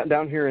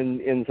down here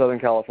in Southern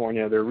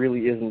California, there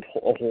really isn't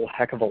a whole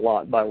heck of a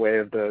lot by way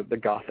of the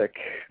Gothic,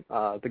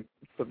 the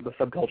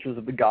subcultures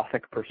of the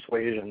Gothic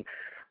persuasion.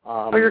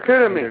 Oh, you're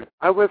kidding me.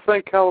 I would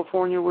think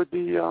California would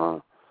be,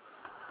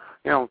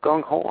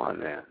 gung-ho on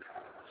that.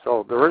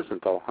 So there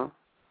isn't, though, huh?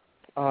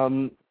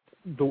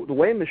 the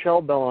way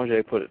Michelle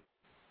Belanger put it,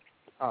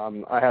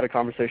 I had a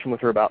conversation with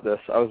her about this.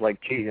 I was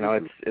like, gee, you know,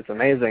 it's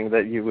amazing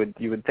that you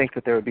would think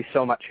that there would be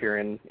so much here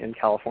in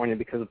California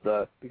because of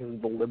the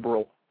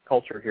liberal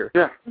culture here.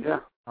 Yeah.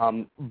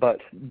 But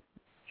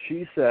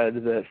she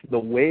said that the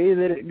way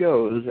that it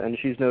goes, and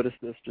she's noticed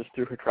this just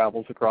through her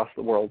travels across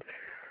the world,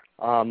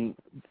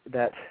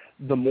 that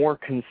the more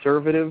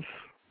conservative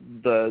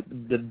the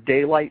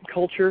daylight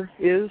culture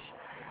is,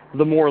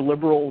 the more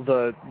liberal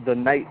the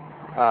night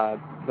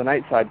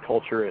side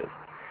culture is.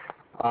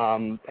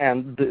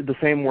 And the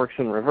same works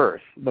in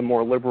reverse. The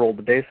more liberal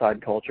the day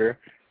side culture,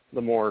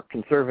 the more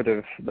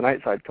conservative the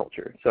night side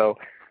culture. So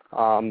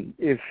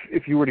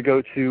if you were to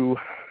go to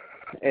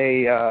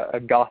a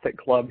Gothic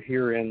club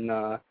here in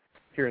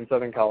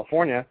Southern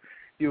California,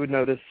 you would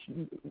notice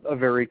a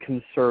very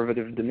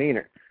conservative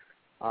demeanor.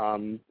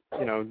 You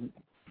know,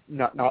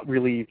 not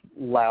really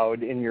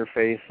loud,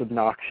 in-your-face,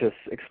 obnoxious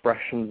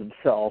expressions of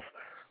self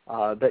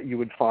that you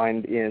would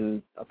find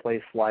in a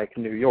place like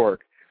New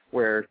York,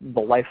 where the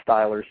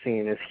lifestyler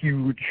scene is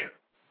huge,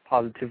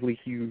 positively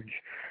huge.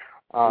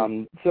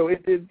 So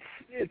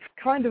it's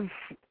kind of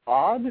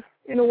odd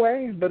in a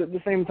way, but at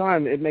the same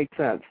time, it makes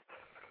sense.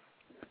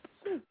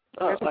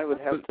 I would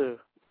have to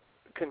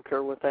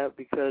concur with that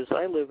because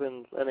I live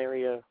in an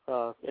area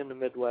in the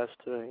Midwest,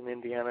 in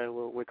Indiana,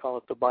 where we call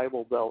it the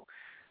Bible Belt.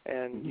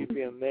 And you'd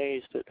be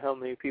amazed at how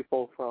many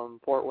people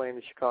from Fort Wayne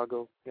to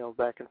Chicago, you know,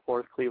 back and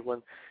forth,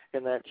 Cleveland,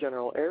 in that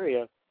general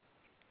area.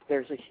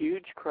 There's a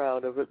huge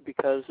crowd of it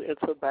because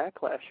it's a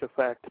backlash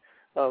effect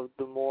of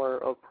the more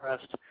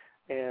oppressed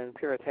and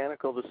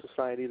puritanical the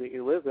society that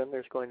you live in.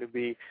 There's going to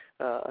be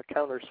a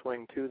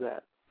counterswing to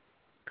that.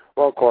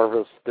 Well,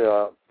 Corvus,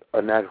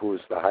 Annette,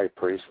 who's the high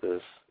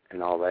priestess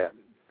and all that,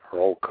 her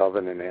old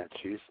coven and that,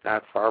 she's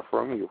not far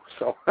from you.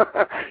 So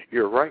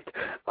you're right,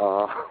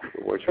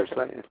 what you're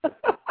saying.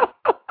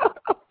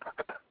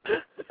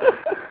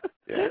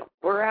 Yeah.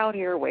 We're out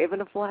here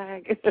waving a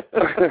flag.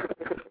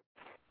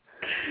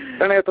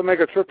 Then I have to make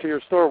a trip to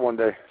your store one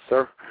day,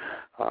 sir.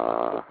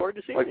 Look forward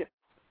to seeing you.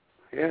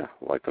 Yeah,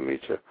 I'd like to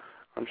meet you.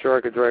 I'm sure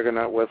I could drag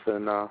Annette with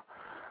and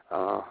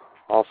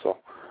also.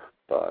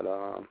 But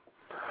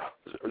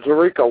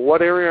Zurika,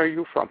 what area are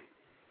you from?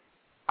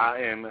 I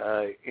am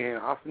in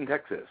Austin,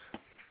 Texas.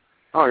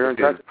 Oh, you're in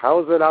Texas. How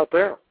is it out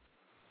there?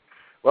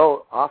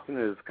 Well, Austin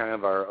is kind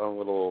of our own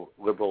little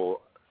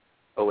liberal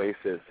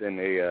oasis in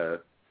a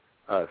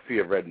sea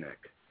of redneck.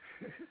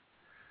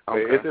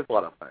 Okay. It's a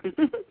lot of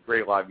fun.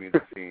 Great live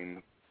music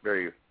scene,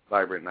 very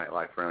vibrant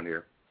nightlife around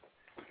here.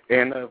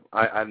 And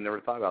I've never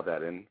thought about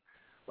that. And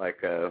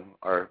like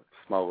our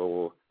small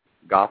little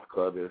goth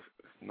club is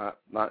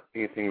not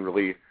anything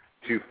really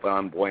too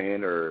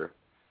flamboyant or,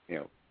 you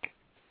know,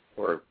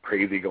 or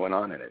crazy going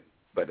on in it.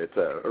 But it's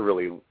a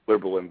really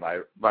liberal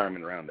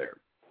environment around there.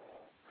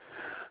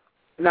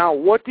 Now,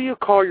 what do you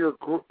call your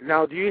group?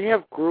 Now, do you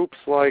have groups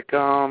like,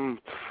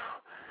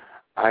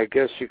 I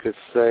guess you could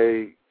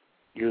say,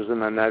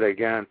 using Annette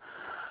again,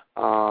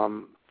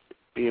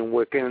 being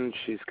Wiccan,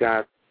 she's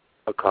got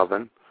a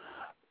coven.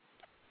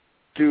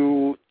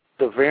 Do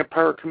the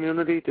vampire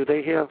community, do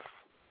they have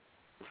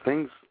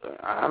things?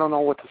 I don't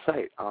know what to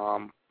say.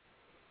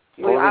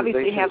 We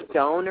obviously have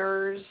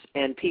donors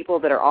and people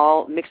that are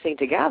all mixing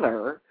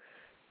together.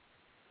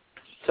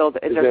 So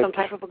is there some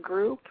type of a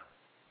group?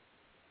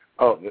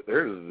 Oh,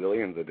 there's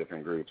zillions of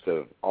different groups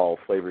of all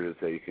flavors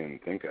that you can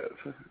think of.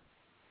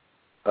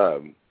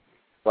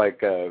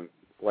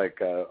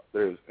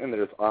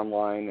 There's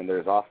online and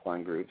there's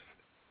offline groups.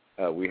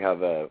 We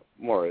have it's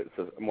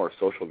a more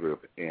social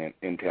group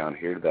in town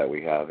here that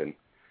we have, and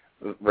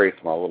very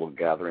small little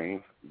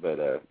gatherings. But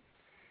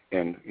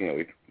and you know,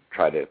 we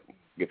try to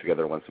get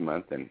together once a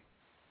month and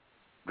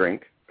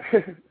drink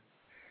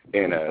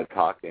and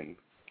talk and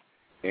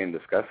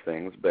discuss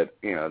things. But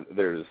you know,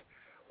 there's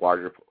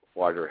larger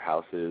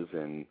houses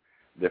and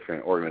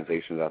different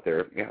organizations out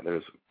there. Yeah,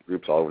 there's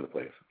groups all over the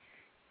place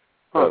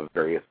of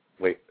various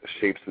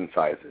shapes and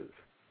sizes.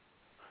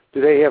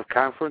 Do they have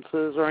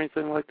conferences or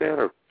anything like that,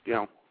 or you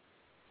know,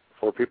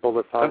 for people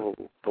that follow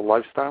the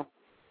lifestyle?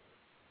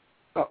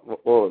 Oh,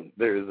 well,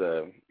 there's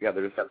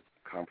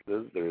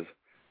conferences.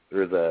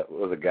 There's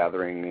a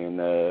gathering in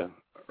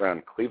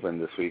around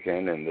Cleveland this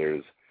weekend, and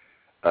there's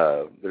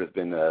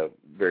been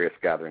various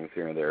gatherings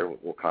here and there,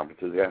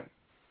 conferences. Yeah.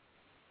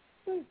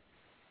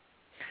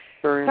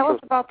 Tell us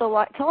about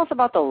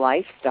the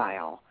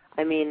lifestyle.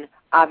 I mean,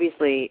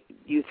 obviously,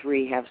 you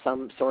three have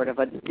some sort of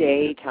a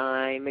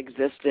daytime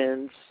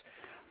existence.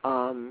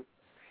 Are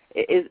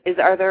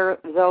there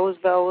those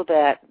though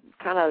that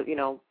kind of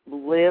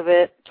live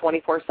it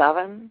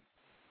 24/7?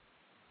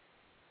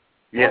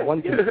 Yeah,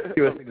 one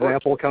conspicuous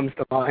example comes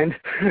to mind.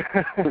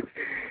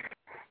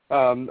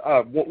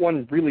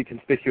 One really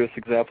conspicuous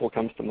example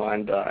comes to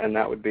mind, and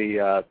that would be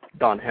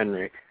Don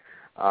Henry.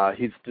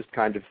 He's just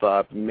kind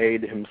of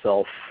made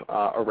himself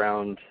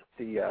around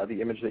the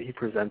image that he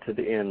presented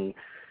in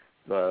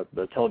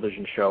the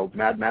television show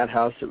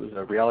Madhouse. It was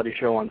a reality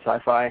show on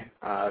Sci-Fi,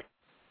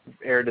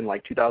 aired in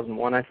like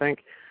 2001, I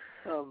think.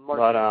 March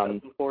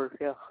 2004,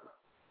 yeah.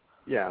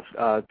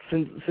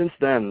 Since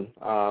then,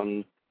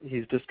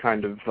 he's just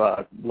kind of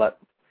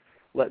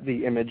let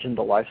the image and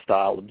the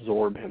lifestyle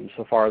absorb him,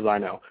 so far as I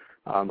know.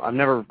 I've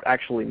never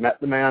actually met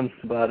the man,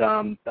 but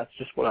that's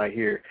just what I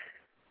hear.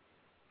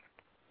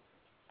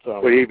 So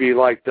would he be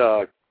like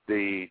the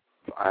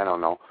I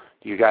don't know,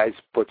 do you guys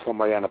put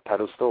somebody on a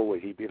pedestal?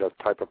 Would he be the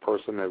type of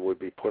person that would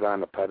be put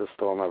on a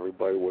pedestal and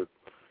everybody would,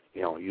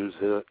 use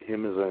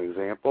him as an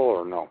example,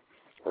 or no?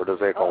 Or does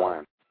that go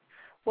on?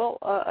 Well,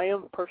 I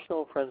am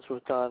personal friends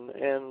with Don,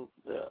 and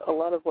a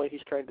lot of what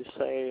he's tried to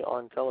say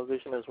on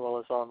television as well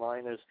as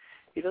online is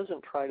he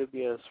doesn't try to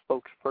be a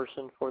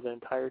spokesperson for the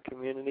entire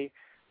community,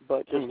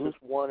 but just as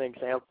one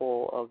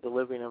example of the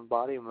living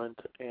embodiment.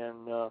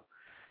 And,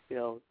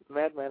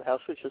 Madman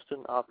House was just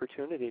an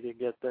opportunity to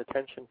get the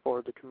attention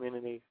for the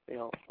community,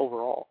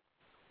 overall.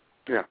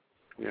 Yeah.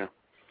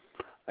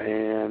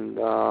 And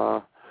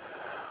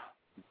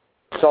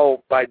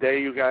so by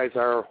day you guys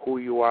are who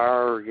you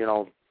are,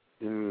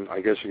 I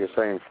guess you could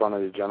say in front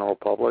of the general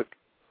public,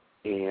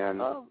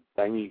 and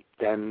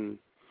then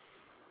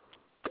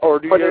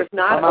there's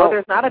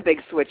not a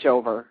big switch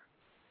over.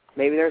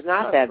 Maybe there's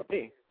not that.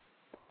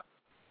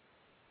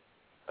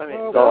 I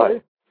mean,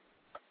 go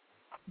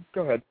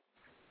ahead.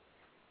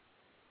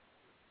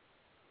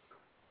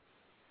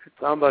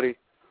 Somebody.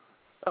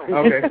 Oh.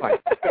 Okay, fine.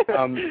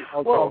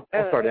 I'll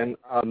start in.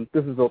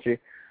 This is Vilchi.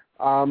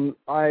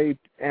 I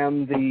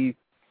am the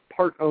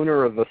part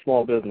owner of a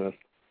small business,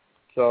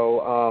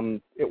 so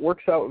it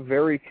works out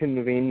very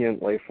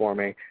conveniently for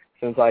me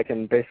since I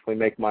can basically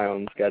make my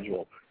own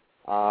schedule.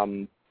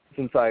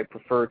 Since I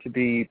prefer to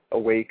be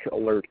awake,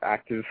 alert,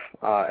 active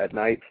at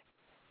night,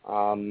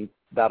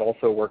 that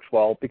also works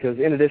well because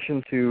in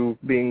addition to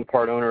being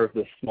part owner of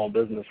this small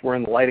business, we're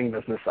in the lighting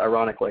business,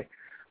 ironically.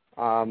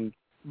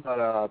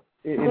 But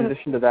in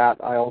addition to that,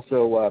 I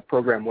also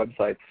program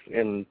websites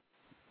in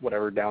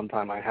whatever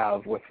downtime I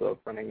have with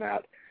running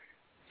that.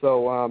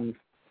 So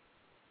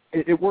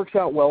it works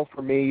out well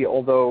for me,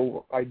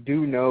 although I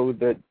do know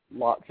that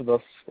lots of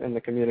us in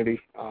the community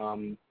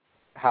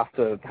have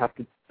to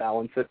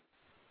balance it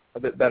a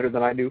bit better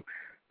than I do.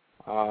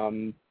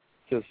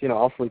 Because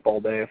I'll sleep all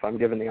day if I'm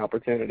given the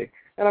opportunity,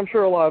 and I'm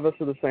sure a lot of us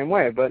are the same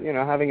way. But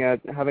having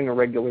a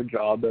regular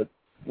job at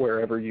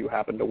wherever you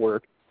happen to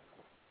work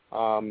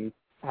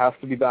has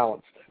to be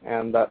balanced,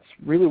 and that's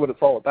really what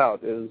it's all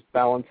about, is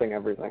balancing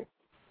everything.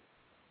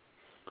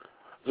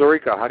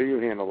 Zurika, how do you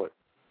handle it?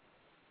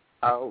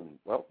 Oh,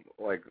 well,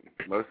 like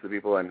most of the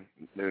people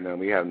who know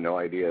me have no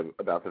idea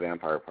about the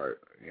vampire part.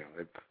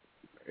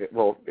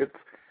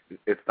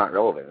 It's not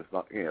relevant. It's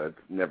not, it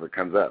never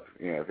comes up.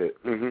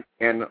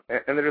 And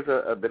there's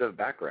a bit of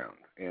background,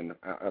 and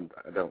I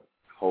don't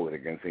hold it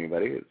against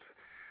anybody.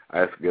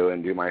 I just go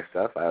and do my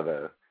stuff. I have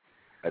a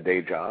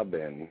day job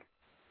and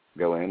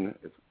go in.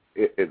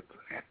 It's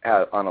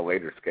on a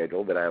later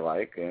schedule that I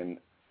like, and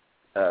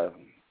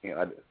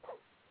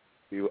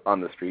you on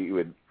the street, you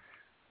would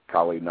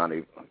probably not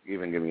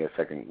even give me a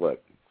second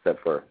look,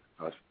 except for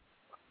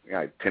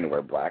I tend to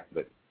wear black,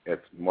 but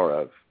it's more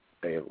of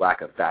a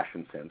lack of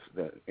fashion sense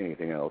than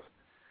anything else.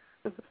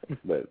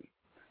 But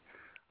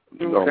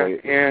normally,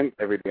 and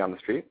every day on the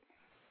street.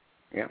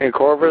 Yeah. And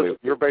Corvus,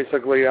 you're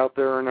basically out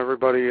there and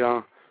everybody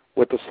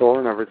with the store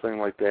and everything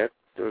like that.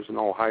 There's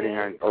no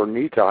hiding or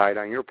need to hide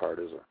on your part,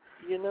 is there?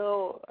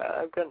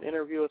 I've got an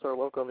interview with our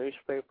local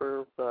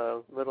newspaper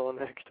middle of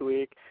next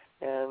week,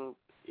 and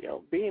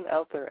being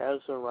out there as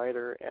a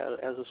writer,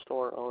 as a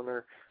store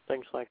owner,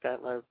 things like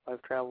that, and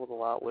I've traveled a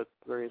lot with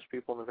various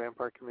people in the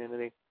vampire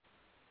community,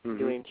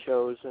 doing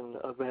shows and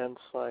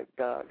events like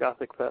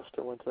Gothic Fest.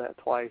 I went to that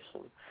twice,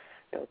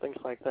 and things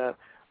like that.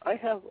 I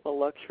have a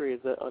luxury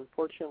that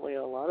unfortunately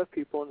a lot of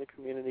people in the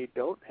community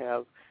don't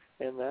have,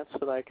 and that's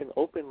that I can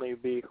openly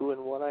be who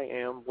and what I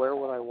am, wear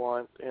what I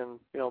want, and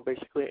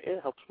basically it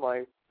helps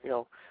my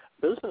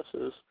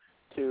businesses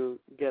to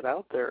get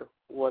out there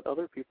what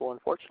other people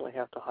unfortunately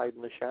have to hide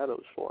in the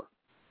shadows for.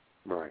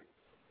 Right.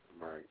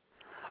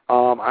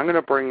 I'm going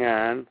to bring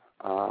in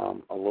a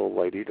little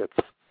lady that's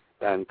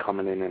been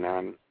coming in and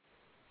on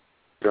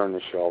during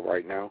the show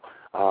right now.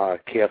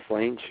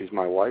 Kathleen, she's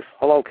my wife.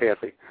 Hello,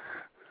 Kathy.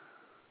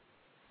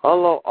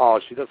 Hello. Oh,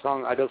 she just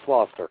hung. I just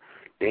lost her.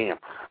 Damn.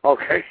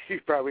 Okay, she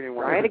probably didn't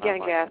want to. Right again,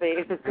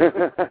 Kathy.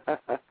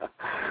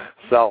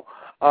 So,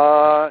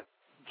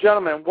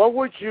 gentlemen,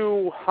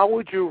 how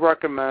would you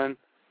recommend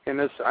in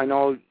this? I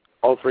know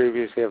all three of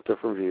you have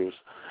different views.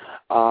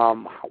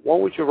 What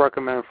would you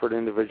recommend for an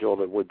individual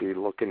that would be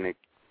looking to,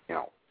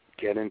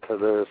 get into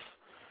this,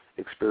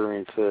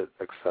 experience it,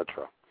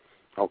 etc.?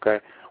 Okay,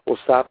 we'll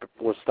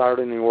start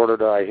in the order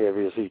that I have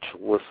is each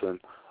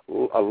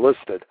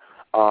listed.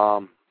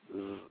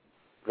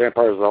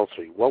 Vampire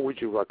Zelchi, what would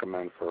you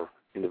recommend for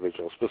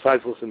individuals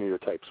besides listening to your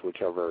tapes,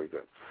 which are very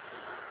good?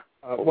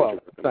 Well,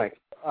 thanks.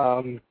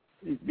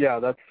 Yeah,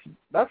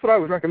 that's what I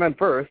would recommend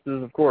first.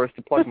 Is of course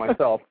to plug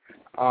myself.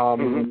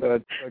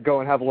 Go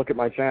and have a look at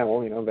my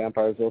channel.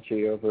 Vampire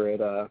Zelchi over at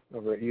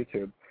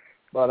YouTube.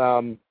 But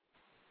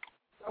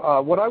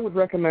What I would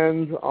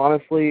recommend,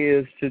 honestly,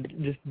 is to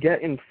just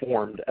get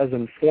informed as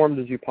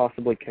you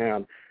possibly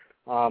can,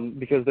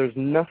 because there's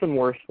nothing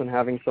worse than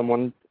having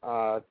someone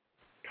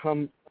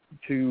come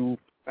to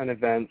an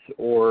event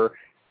or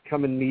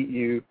come and meet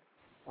you,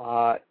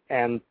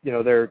 and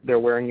they're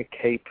wearing a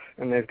cape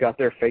and they've got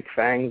their fake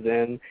fangs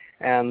in,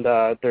 and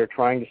they're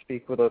trying to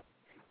speak with a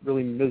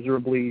really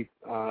miserably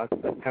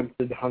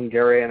attempted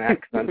Hungarian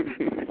accent.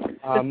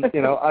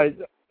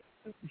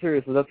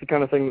 Seriously, that's the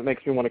kind of thing that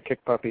makes me want to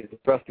kick puppies.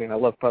 Trust me, I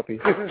love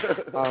puppies.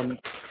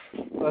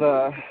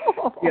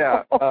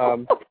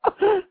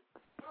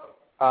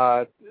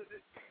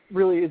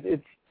 Really,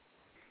 it's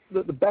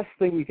the best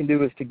thing you can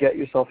do is to get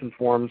yourself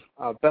informed.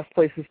 Best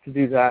places to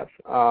do that.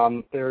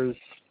 There's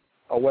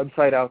a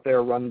website out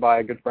there run by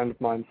a good friend of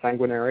mine,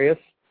 Sanguinarius.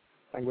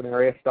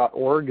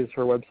 Sanguinarius.org is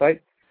her website.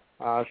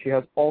 She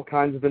has all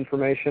kinds of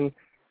information.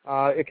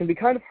 It can be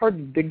kind of hard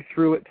to dig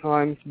through at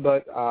times,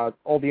 but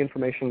all the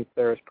information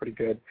there is pretty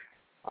good.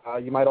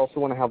 You might also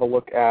want to have a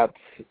look at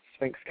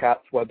Sphinx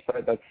Cat's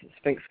website. That's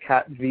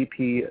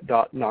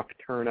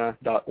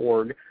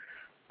sphinxcatvp.nocturna.org.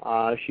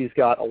 She's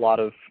got a lot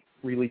of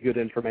really good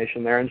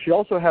information there, and she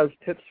also has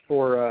tips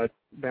for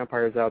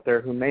vampires out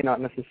there who may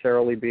not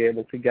necessarily be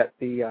able to get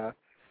the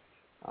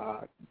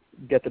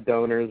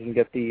donors and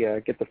get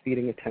the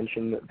feeding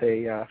attention that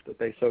they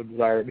so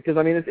desire. Because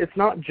I mean, it's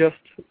not just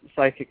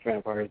psychic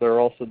vampires. There are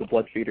also the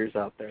blood feeders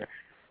out there,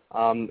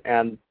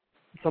 and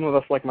some of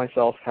us, like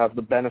myself, have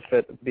the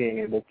benefit of being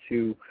able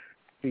to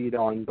feed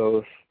on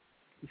both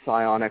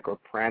psionic or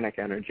pranic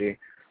energy,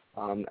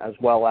 as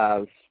well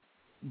as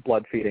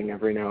blood feeding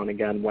every now and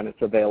again when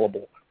it's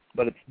available.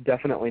 But it's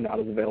definitely not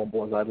as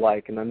available as I'd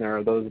like. And then there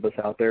are those of us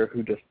out there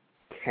who just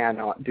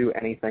cannot do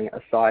anything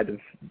aside of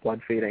blood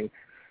feeding,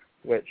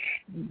 which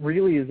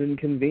really is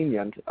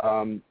inconvenient.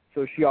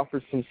 So she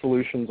offers some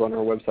solutions on her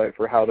website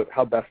for how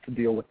best to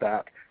deal with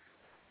that.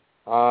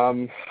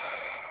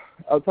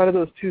 Outside of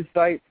those two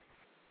sites,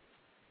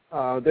 there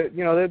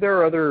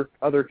are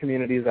other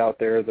communities out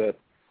there that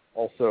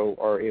also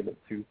are able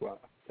to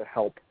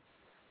help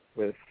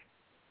with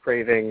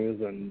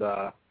cravings and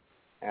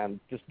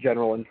just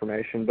general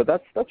information. But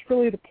that's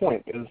really the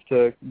point, is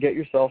to get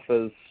yourself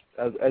as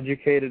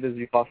educated as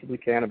you possibly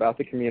can about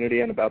the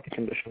community and about the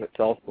condition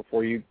itself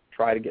before you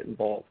try to get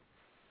involved.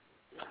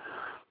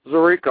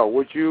 Zurika,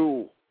 would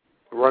you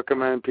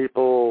recommend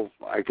people,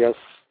 I guess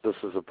this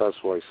is the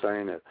best way of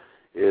saying it,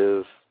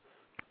 is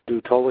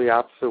do totally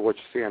opposite what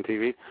you see on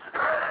TV?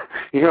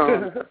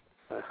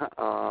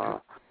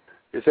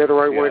 Is that the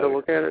right way to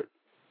look at it?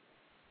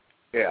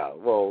 Yeah,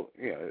 well,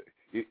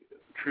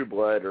 True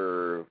Blood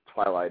or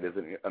Twilight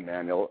isn't a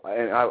manual,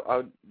 and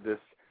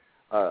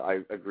I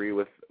agree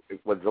with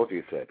what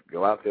Zilty said.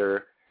 Go out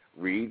there,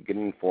 read, get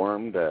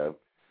informed.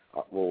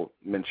 We'll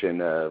mention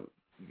the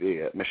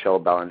Michelle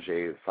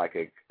Ballinger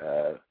Psychic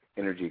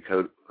Energy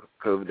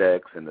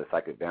Codex and the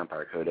Psychic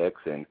Vampire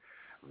Codex, and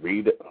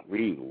read,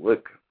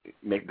 look,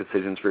 make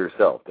decisions for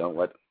yourself. Don't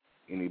let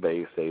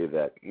anybody say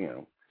that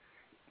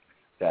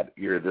that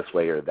you're this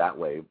way or that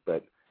way,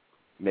 but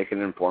make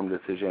an informed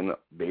decision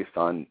based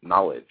on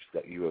knowledge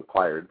that you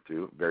acquired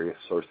through various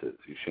sources.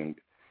 You shouldn't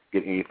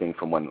get anything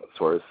from one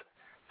source.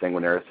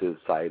 Sanguinarius'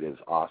 site is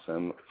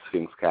awesome.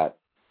 Sphinx Cat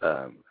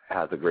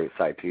has a great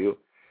site too.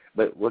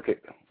 But look at,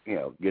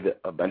 get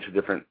a bunch of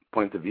different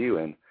points of view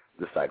and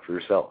decide for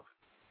yourself.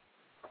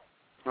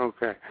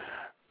 Okay.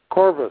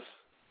 Corvus,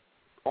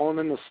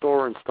 owning the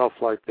store and stuff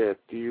like that,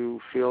 do you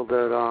feel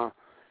that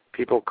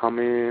people come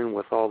in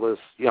with all this,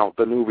 the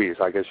newbies,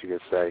 I guess you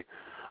could say,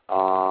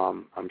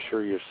 I'm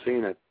sure you've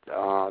seen it,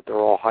 they're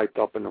all hyped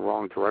up in the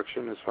wrong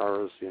direction as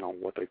far as,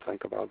 what they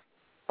think about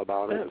it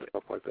and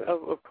stuff like that?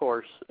 Of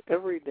course.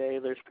 Every day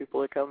there's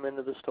people that come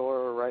into the store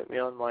or write me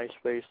on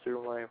MySpace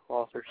through my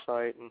author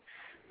site, and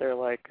they're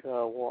like,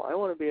 well, I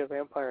want to be a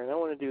vampire, and I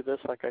want to do this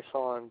like I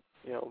saw on,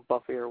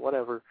 Buffy or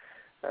whatever.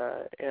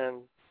 And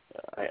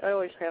I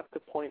always have to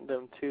point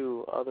them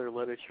to other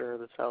literature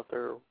that's out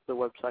there, the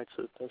websites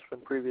that's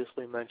been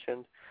previously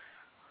mentioned.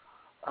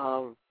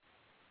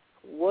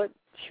 What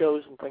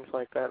shows and things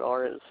like that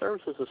are, it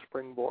serves as a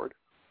springboard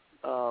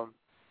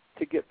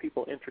to get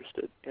people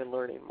interested in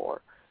learning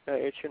more.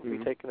 It shouldn't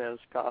be taken as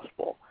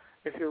gospel.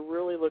 If you're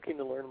really looking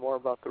to learn more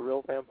about the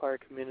real vampire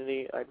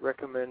community, I'd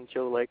recommend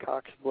Joe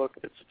Laycock's book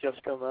that's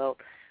just come out,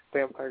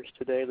 Vampires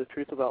Today, The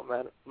Truth About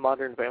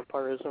Modern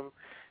Vampirism,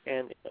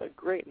 and a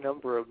great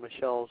number of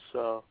Michelle's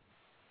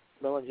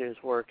Bellinger's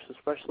works,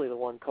 especially the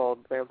one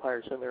called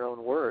Vampires in Their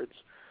Own Words.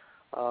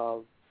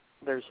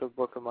 There's a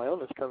book of my own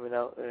that's coming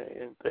out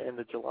in the end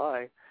of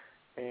July,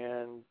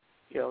 and,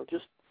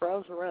 just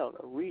browse around,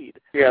 read.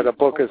 Yeah, the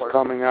book is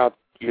coming out,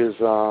 is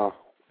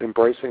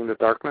Embracing the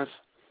Darkness.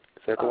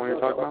 Is that the one you're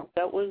talking about?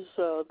 That was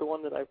the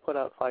one that I put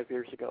out 5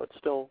 years ago. It's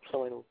still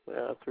selling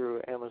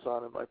through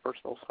Amazon and my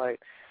personal site.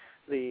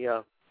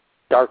 The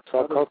Dark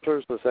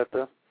Subcultures, was that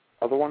the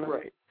other one?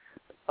 Right.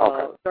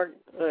 Okay.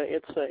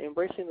 It's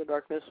Embracing the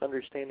Darkness,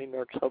 Understanding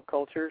Dark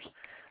Subcultures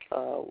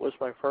was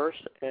my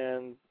first,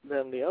 and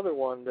then the other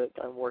one that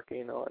I'm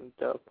working on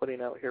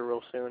putting out here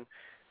real soon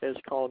is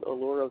called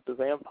Allure of the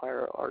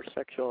Vampire, Our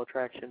Sexual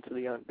Attraction to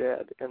the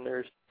Undead, and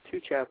there's 2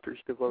 chapters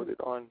devoted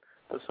on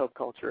the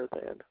subculture at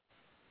the end.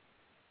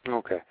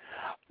 Okay.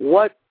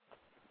 What's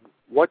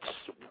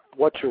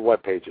your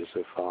web pages?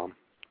 If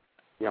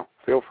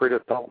feel free to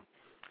tell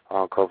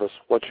Corvus.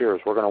 What's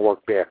yours? We're going to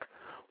work back.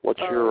 What's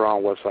your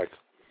website?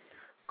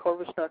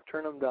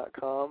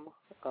 CorvusNocturnum.com.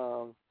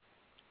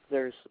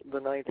 There's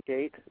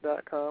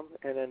theninthgate.com,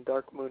 and then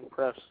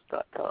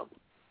darkmoonpress.com.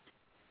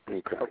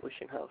 Okay.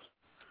 Publishing house.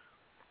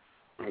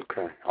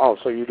 Okay. Oh,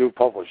 so you do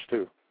publish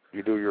too?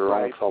 You do your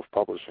own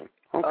self-publishing?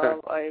 Okay.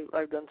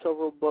 I've done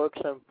several books.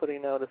 I'm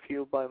putting out a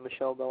few by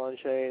Michel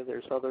Belanger.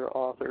 There's other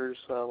authors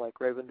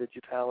like Raven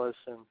Digitalis,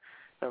 and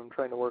I'm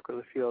trying to work with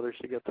a few others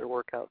to get their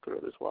work out through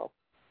it as well.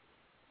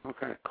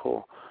 Okay,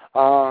 cool.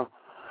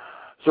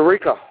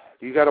 Zurika,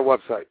 you got a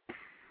website?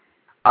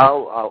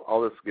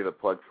 I'll just give a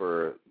plug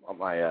for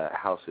my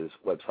house's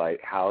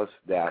website,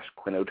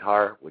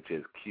 house-quinotaur, which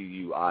is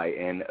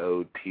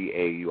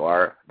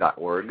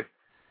QUINOTAUR.org,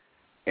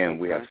 and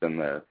we have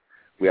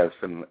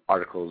some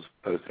articles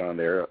posted on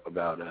there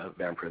about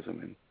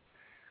vampirism, and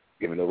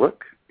give it a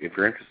look if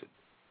you're interested.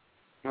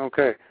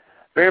 Okay,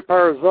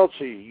 Vampire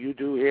Zulci, you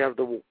do have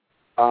the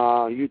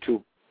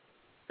YouTube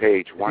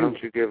page. Why don't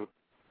you give?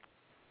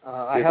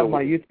 I have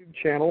my YouTube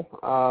channel,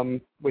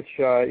 which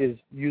is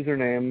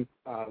username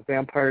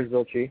Vampire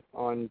Zulci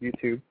on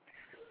YouTube.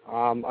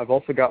 I've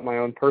also got my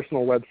own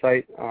personal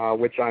website,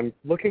 which I'm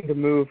looking to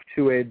move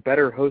to a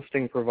better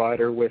hosting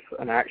provider with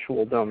an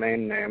actual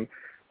domain name.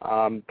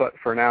 But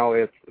for now,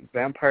 it's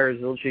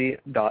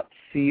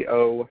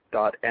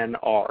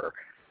vampirezulci.co.nr.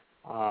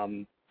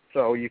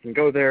 So you can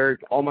go there.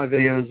 All my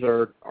videos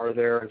are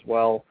there as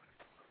well.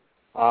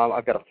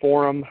 I've got a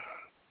forum.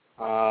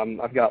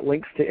 I've got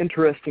links to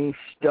interesting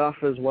stuff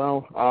as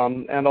well,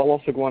 and I'll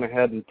also go on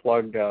ahead and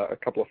plug a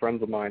couple of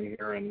friends of mine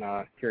here in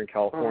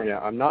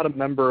California. I'm not a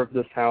member of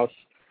this house,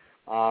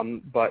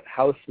 but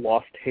House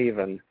Lost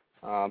Haven,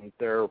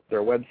 their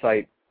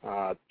website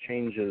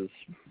changes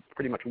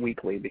pretty much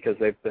weekly because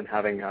they've been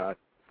having a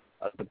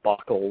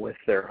debacle with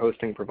their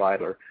hosting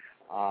provider,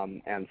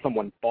 and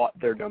someone bought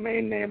their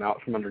domain name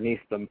out from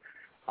underneath them,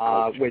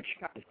 which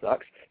kind of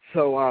sucks.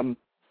 So.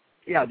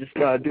 Yeah, just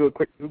do a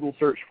quick Google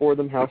search for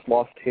them, House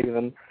Lost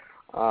Haven.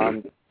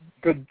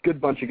 Good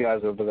bunch of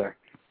guys over there.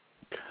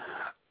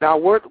 Now,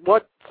 what's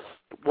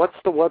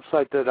the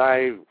website that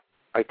I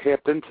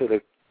tapped into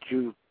that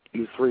you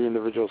 3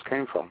 individuals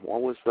came from?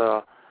 What was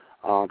the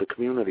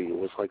community? It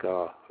was like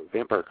a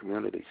vampire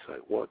community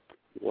site. What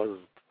was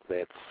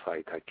that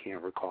site? I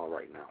can't recall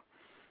right now.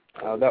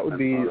 That would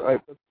be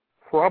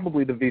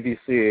probably the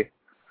VVC.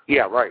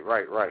 Yeah,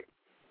 right.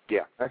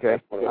 Yeah.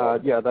 Okay.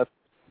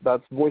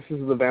 That's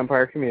Voices of the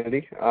Vampire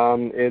Community.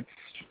 It's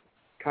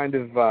kind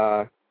of,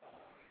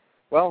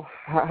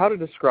 how to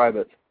describe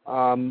it?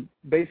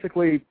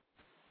 Basically,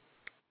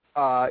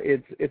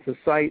 it's a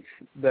site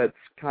that's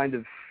kind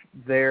of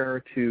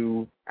there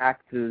to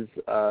act as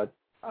a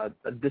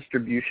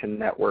distribution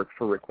network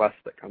for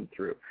requests that come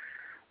through.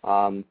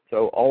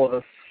 So all of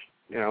us,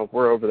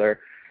 we're over there.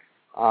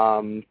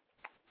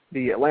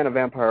 The Atlanta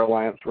Vampire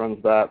Alliance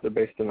runs that. They're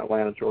based in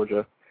Atlanta,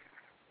 Georgia.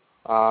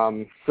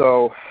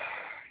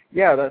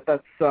 Yeah,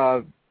 that's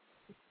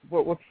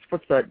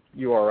what's that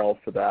URL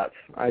for that?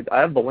 I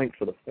have the link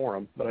for the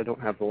forum, but I don't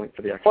have the link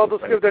for the actual. Well,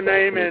 let's give the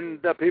name,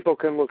 and the people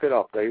can look it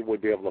up. They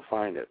would be able to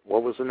find it.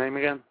 What was the name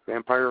again?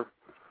 Vampire?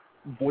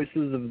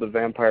 Voices of the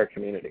Vampire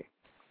Community.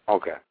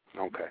 Okay.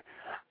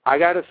 I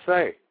got to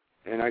say,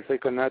 and I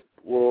think Annette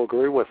will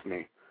agree with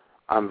me,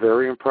 I'm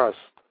very impressed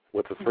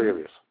with the 3 of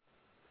you,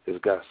 his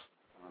guests.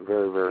 I'm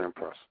very, very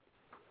impressed.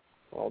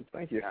 Well,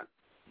 thank you.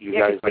 You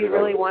guys, we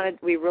really wanted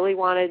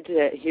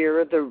to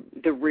hear the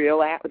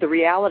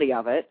reality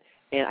of it,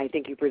 and I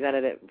think you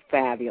presented it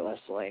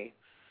fabulously.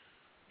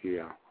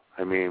 Yeah,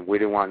 I mean, we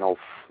didn't want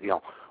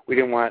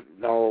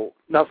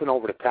nothing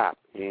over the top,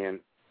 and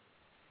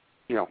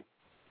you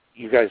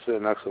guys did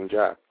an excellent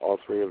job, all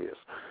 3 of you.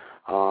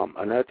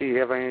 Annette, do you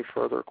have any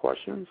further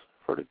questions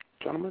for the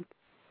gentleman?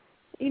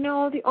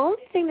 The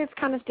only thing that's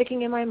kind of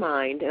sticking in my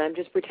mind, and I'm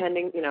just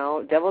pretending,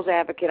 devil's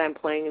advocate, I'm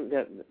playing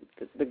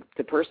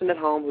the person at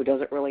home who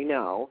doesn't really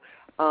know,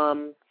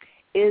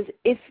 is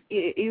if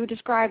you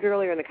described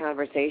earlier in the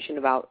conversation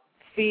about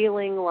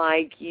feeling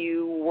like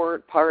you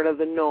weren't part of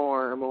the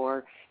norm,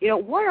 or,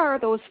 what are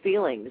those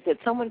feelings that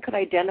someone could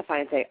identify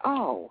and say,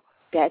 oh,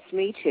 that's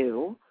me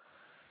too,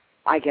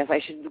 I guess I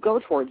should go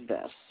towards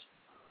this.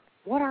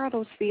 What are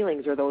those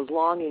feelings or those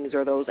longings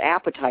or those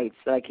appetites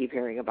that I keep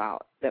hearing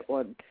about that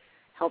would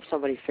help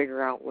somebody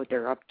figure out what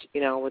they're up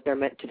to, what they're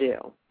meant to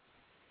do?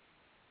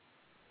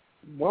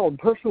 Well,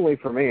 personally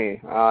for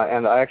me,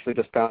 and I actually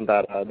just found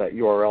that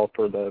URL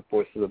for the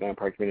Voices of the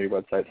Vampire Community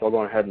website, so I'll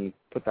go ahead and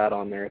put that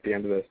on there at the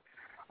end of this.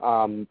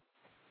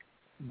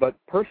 But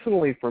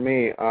personally for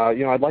me,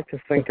 I'd like to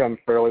think I'm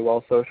fairly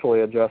well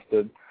socially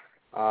adjusted.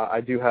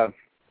 I do have,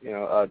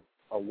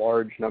 a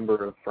large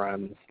number of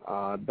friends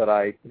that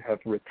I have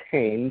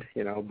retained,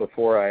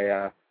 before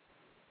I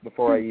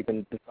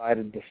even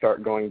decided to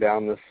start going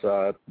down this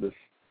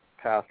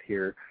path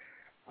here,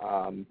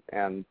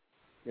 and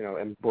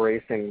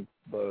embracing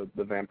the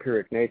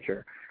vampiric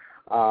nature.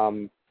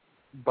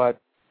 But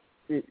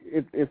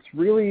it's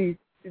really,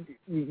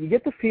 you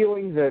get the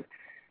feeling that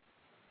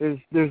there's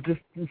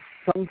just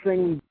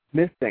something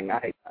missing.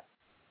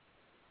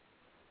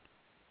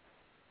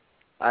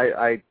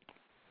 I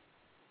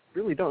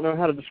really don't know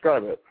how to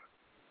describe it.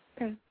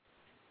 Okay.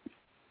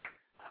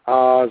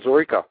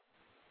 Zorika.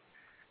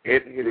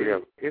 It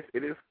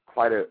is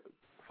quite a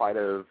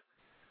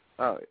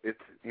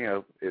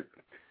it's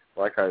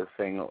like I was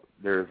saying,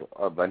 there's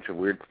a bunch of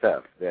weird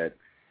stuff that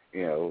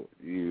you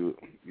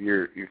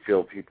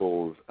feel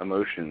people's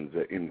emotions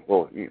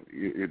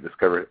you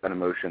discover an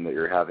emotion that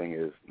you're having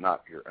is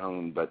not your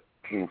own but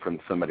came from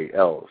somebody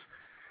else,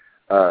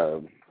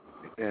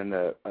 and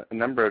a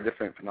number of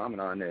different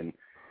phenomenon,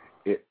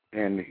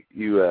 and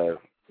you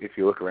if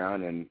you look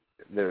around and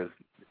there's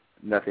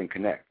nothing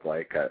connect.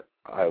 Like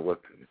I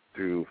looked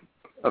through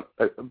a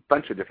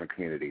bunch of different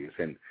communities,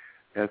 and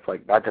it's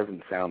like, that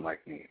doesn't sound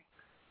like me.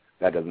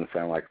 That doesn't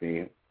sound like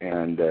me.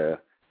 And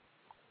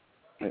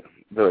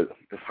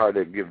it's hard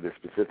to give the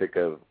specific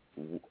of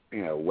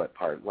what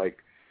part. Like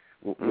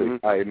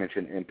I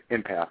mentioned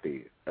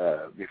empathy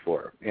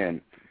before,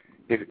 and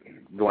if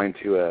going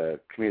to a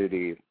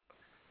community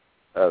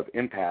of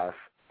empaths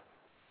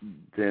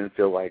didn't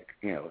feel like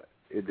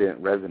it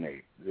didn't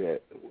resonate.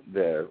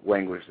 The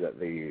language that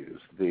they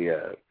use,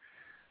 the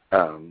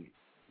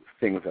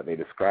things that they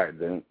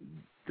described,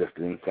 just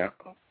didn't sound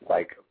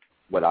like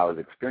what I was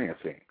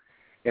experiencing.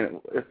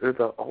 And there's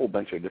a whole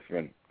bunch of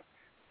different,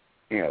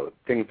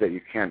 things that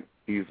you can't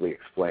easily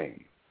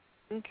explain.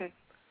 Okay.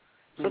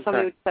 So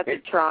somebody would have to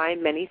try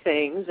many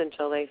things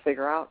until they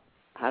figure out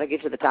how to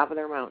get to the top of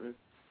their mountain.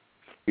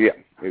 Yeah,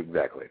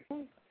 exactly.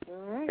 All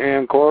right.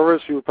 And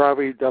Clovis, you would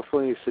probably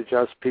definitely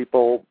suggest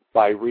people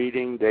by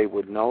reading, they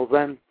would know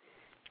then,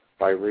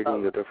 by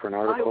reading the different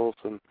articles?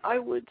 I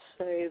would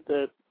say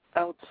that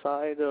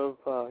outside of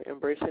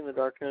Embracing the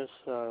Darkness,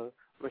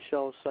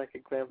 Michelle's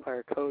Psychic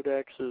Vampire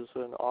Codex is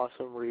an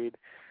awesome read.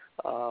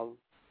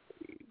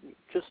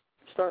 Just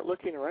start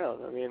looking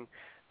around. I mean,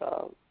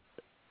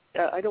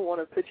 I don't want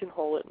to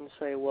pigeonhole it and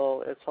say,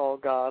 well, it's all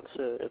goths,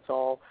 it's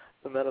all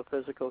the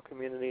metaphysical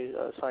community,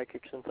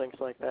 psychics and things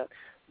like that.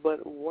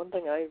 But one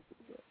thing I've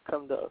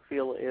come to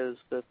feel is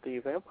that the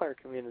vampire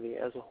community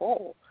as a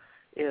whole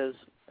is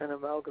an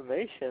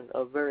amalgamation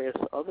of various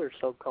other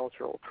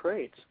subcultural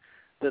traits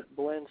that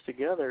blends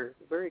together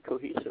very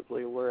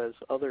cohesively, whereas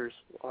others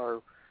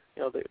are,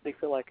 they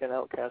feel like an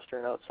outcast or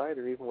an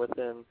outsider even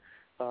within,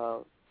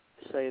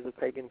 say, the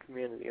pagan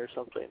community or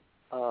something.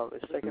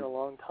 It's taken a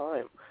long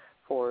time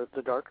for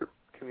the darker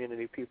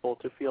community people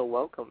to feel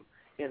welcome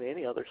in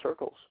any other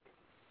circles.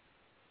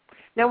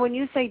 Now, when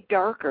you say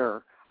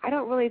darker, I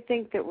don't really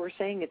think that we're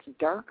saying it's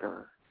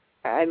darker.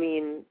 I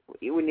mean,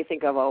 when you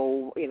think of,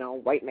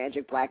 white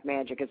magic, black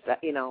magic, it's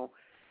that,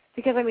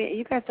 because, I mean,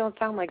 you guys don't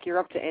sound like you're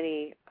up to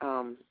any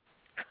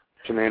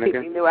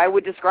shenanigans. I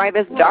would describe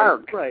as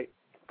dark. Right.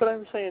 But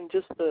I'm saying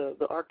just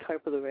the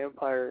archetype of the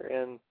vampire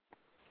and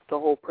the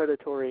whole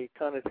predatory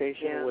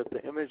connotation with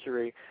the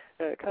imagery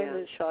kind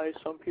of shies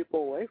some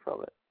people away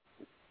from it.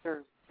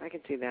 Sure, I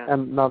can see that.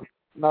 And not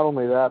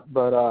only that,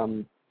 but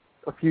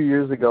a few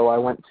years ago I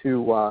went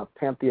to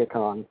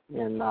PantheaCon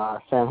in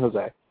San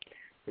Jose,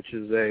 which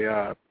is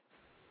a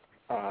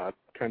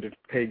kind of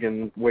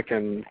pagan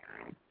Wiccan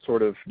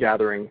sort of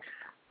gathering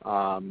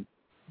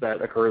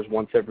that occurs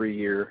once every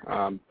year.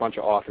 Bunch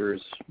of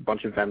authors,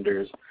 bunch of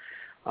vendors.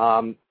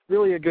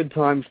 Really a good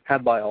time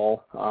had by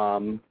all.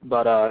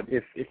 But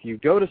if you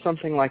go to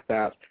something like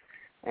that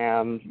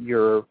and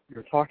you're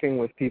talking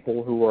with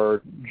people who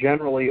are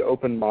generally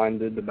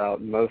open-minded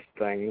about most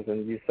things,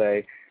 and you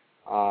say,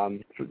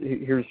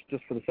 here's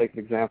just for the sake of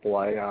example,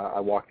 I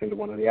walked into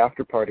one of the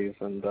after parties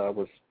and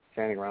was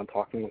standing around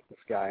talking with this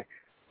guy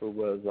who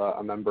was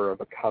a member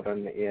of a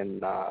coven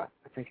in, I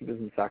think he was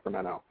in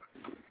Sacramento.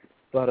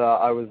 But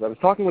I was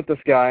talking with this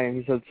guy, and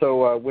he said,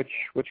 so which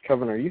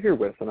coven are you here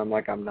with? And I'm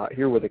like, I'm not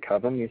here with a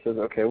coven. He says,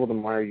 okay, well,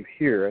 then why are you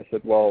here? I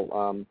said,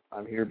 well,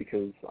 I'm here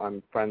because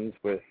I'm friends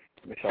with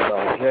Michelle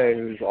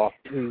Belanger,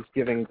 who's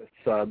giving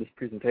this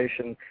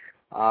presentation,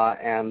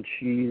 and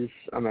she's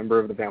a member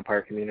of the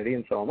vampire community,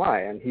 and so am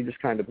I. And he just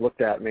kind of looked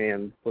at me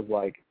and was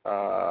like,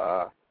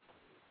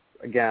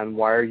 again,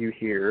 why are you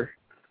here?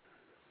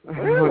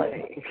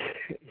 Really?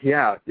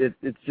 Yeah,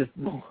 it's just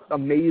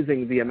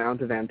amazing the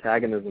amount of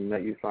antagonism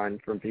that you find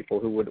from people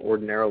who would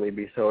ordinarily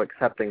be so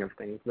accepting of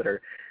things that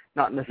are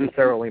not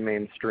necessarily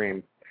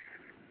mainstream.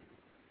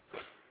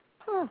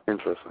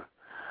 Interesting.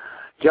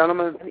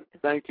 Gentlemen,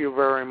 thank you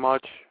very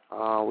much.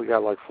 We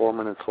got like 4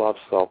 minutes left,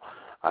 so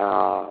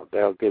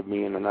they'll give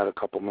me and Annette a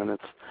couple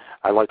minutes.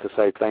 I'd like to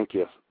say thank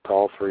you to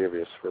all three of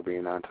you for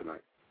being on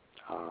tonight.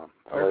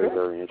 Very,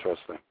 very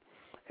interesting.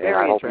 And very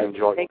I hope interesting. you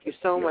enjoyed. Thank you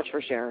so much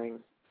for sharing.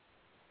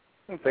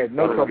 No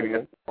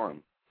trouble. All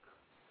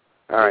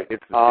right.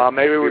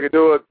 Maybe we could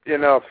do it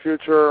in a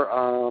future,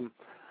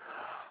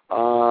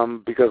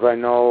 because I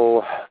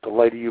know the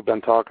lady you've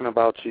been talking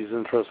about, she's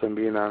interested in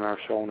being on our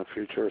show in the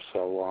future,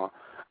 so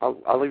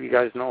I'll leave you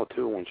guys know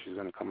too when she's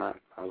going to come in.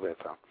 How's that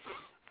sound?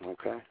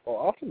 Okay. Well,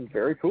 awesome.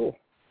 Very cool.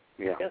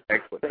 Yeah. Yes,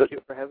 Excellent. thank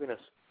you for having us.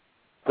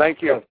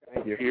 Thank you.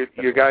 Thank you.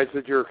 You guys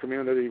did your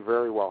community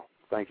very well.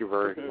 Thank you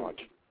very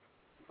much.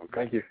 Okay.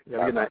 Thank you.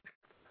 Have a good night.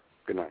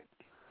 Good night.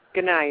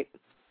 Good night.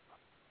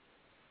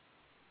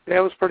 Yeah,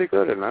 it was pretty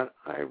good, isn't it?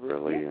 I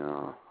really,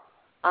 very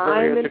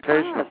I'm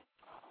educational. impressed.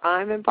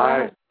 I'm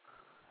impressed.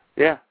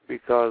 Yeah,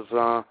 because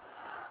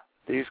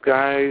these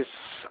guys,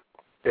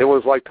 it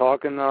was like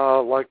talking,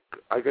 like,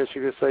 I guess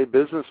you could say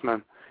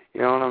businessmen.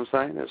 You know what I'm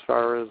saying? As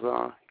far as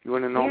you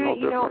wouldn't know no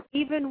different. Know,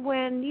 even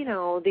when,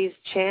 these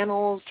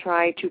channels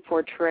try to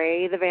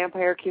portray the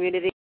vampire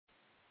community,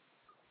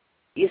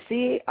 you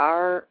see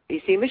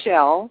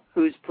Michelle,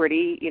 who's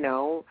pretty,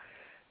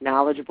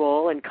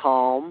 knowledgeable and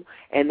calm,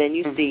 and then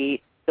you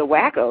see the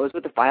wackos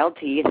with the filed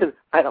teeth.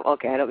 I don't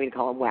mean to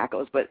call them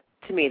wackos, but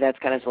to me that's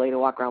kind of silly to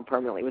walk around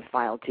permanently with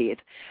filed teeth.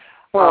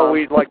 Well,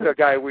 we like the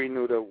guy we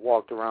knew that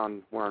walked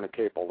around wearing a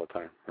cape all the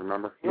time.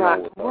 Remember?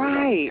 Right.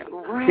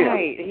 Yeah.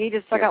 He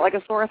just stuck out like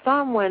a sore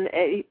thumb. When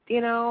do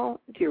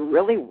you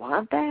really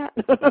want that?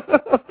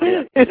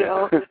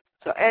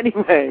 So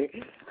anyway,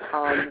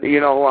 you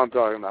know who I'm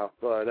talking about.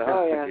 But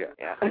yeah.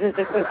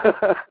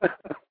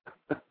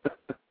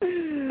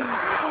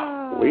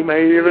 We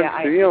may even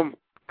see him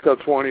the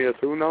 20th.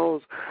 Who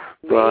knows?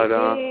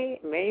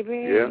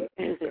 Maybe. Yeah.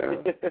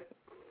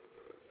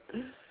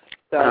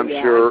 So,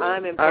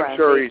 I'm impressed. I'm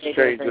sure he's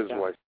changed his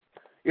way.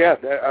 Yeah,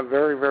 I'm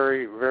very,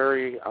 very,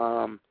 very,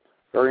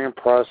 very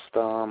impressed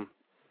by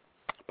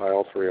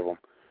all three of them.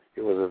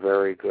 It was a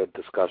very good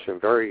discussion,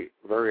 very,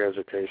 very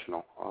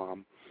educational,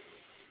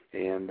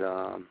 and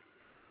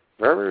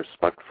very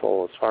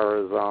respectful as far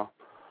as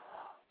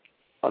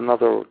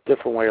another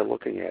different way of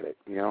looking at it.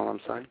 You know what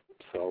I'm saying?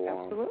 So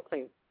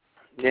absolutely.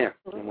 Yeah,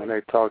 and when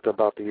they talked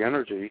about the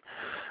energy,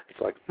 it's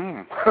like,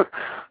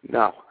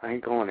 no, I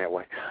ain't going that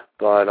way.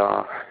 But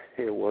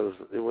it was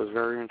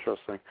very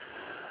interesting.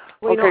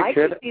 Well, okay, I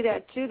kid. can see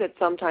that too. That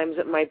sometimes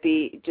it might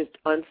be just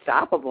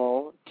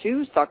unstoppable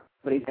to suck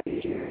somebody's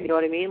energy. You know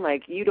what I mean?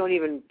 Like you don't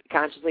even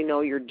consciously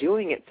know you're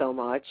doing it so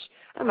much.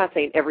 I'm not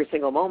saying every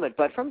single moment,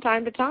 but from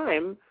time to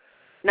time,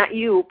 not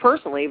you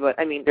personally, but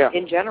I mean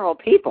in general,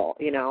 people.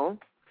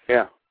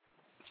 Yeah.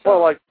 Well,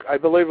 like I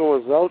believe it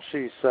was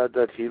Elchie said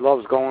that he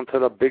loves going to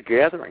the big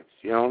gatherings.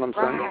 You know what I'm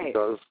saying?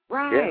 Because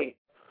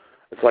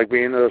it's like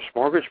being at a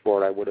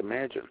smorgasbord, I would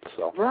imagine.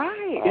 So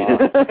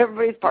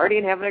everybody's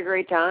partying, having a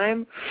great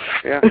time.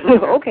 Yeah.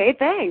 Okay,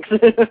 thanks.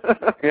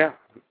 Yeah,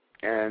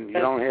 and you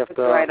don't have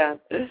to. Right on.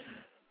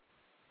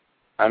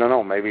 I don't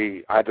know.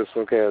 Maybe I just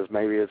look at it as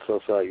maybe it's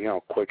just a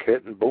quick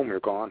hit and boom,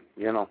 you're gone.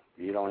 You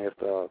don't have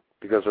to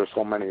because there's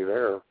so many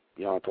there.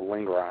 You don't have to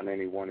linger on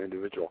any one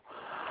individual.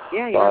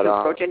 Yeah, you don't have to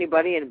approach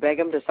anybody and beg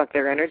them to suck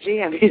their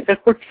energy. I mean,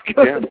 that works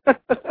good. Yeah.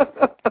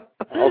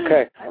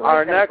 Okay.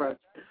 Our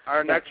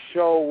next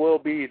show will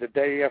be the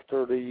day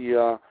after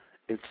the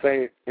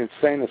insane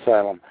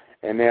asylum,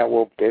 and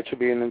that should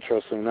be an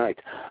interesting night.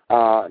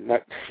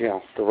 The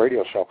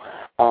radio show,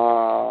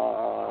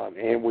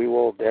 and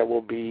that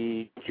will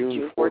be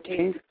June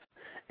 14th,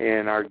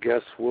 and our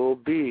guest will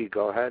be.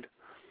 Go ahead.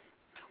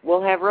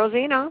 We'll have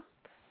Rosina.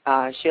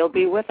 She'll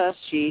be with us.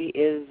 She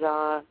is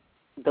the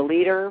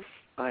leader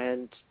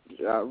and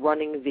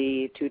running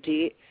the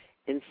Tutti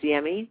in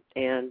CME,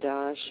 and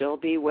she'll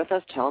be with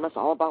us telling us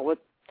all about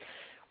what's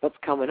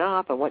coming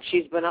up and what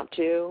she's been up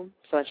to,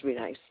 so that should be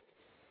nice.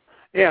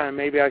 Yeah, and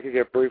maybe I could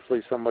get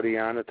briefly somebody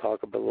on to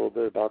talk a little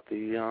bit about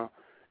the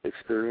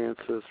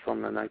experiences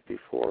from the night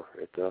before.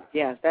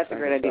 Yes, that's a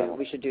great idea.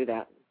 We should do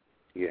that.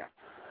 Yeah.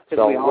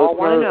 Because we all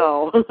want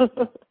to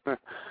know.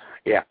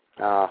 Yeah.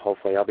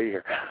 Hopefully I'll be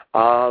here.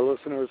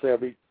 Listeners, that'll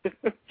be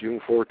June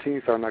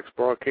 14th, our next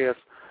broadcast.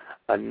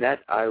 Annette,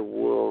 I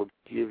will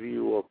give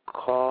you a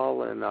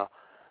call in a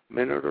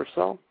minute or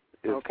so,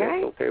 if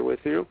that's okay with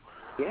you.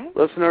 Yeah.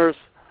 Listeners,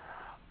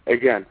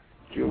 again,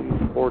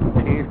 June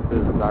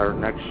 14th is our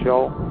next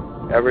show.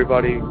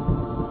 Everybody,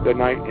 good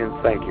night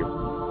and thank you.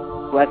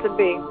 Blessed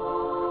be.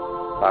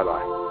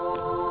 Bye-bye.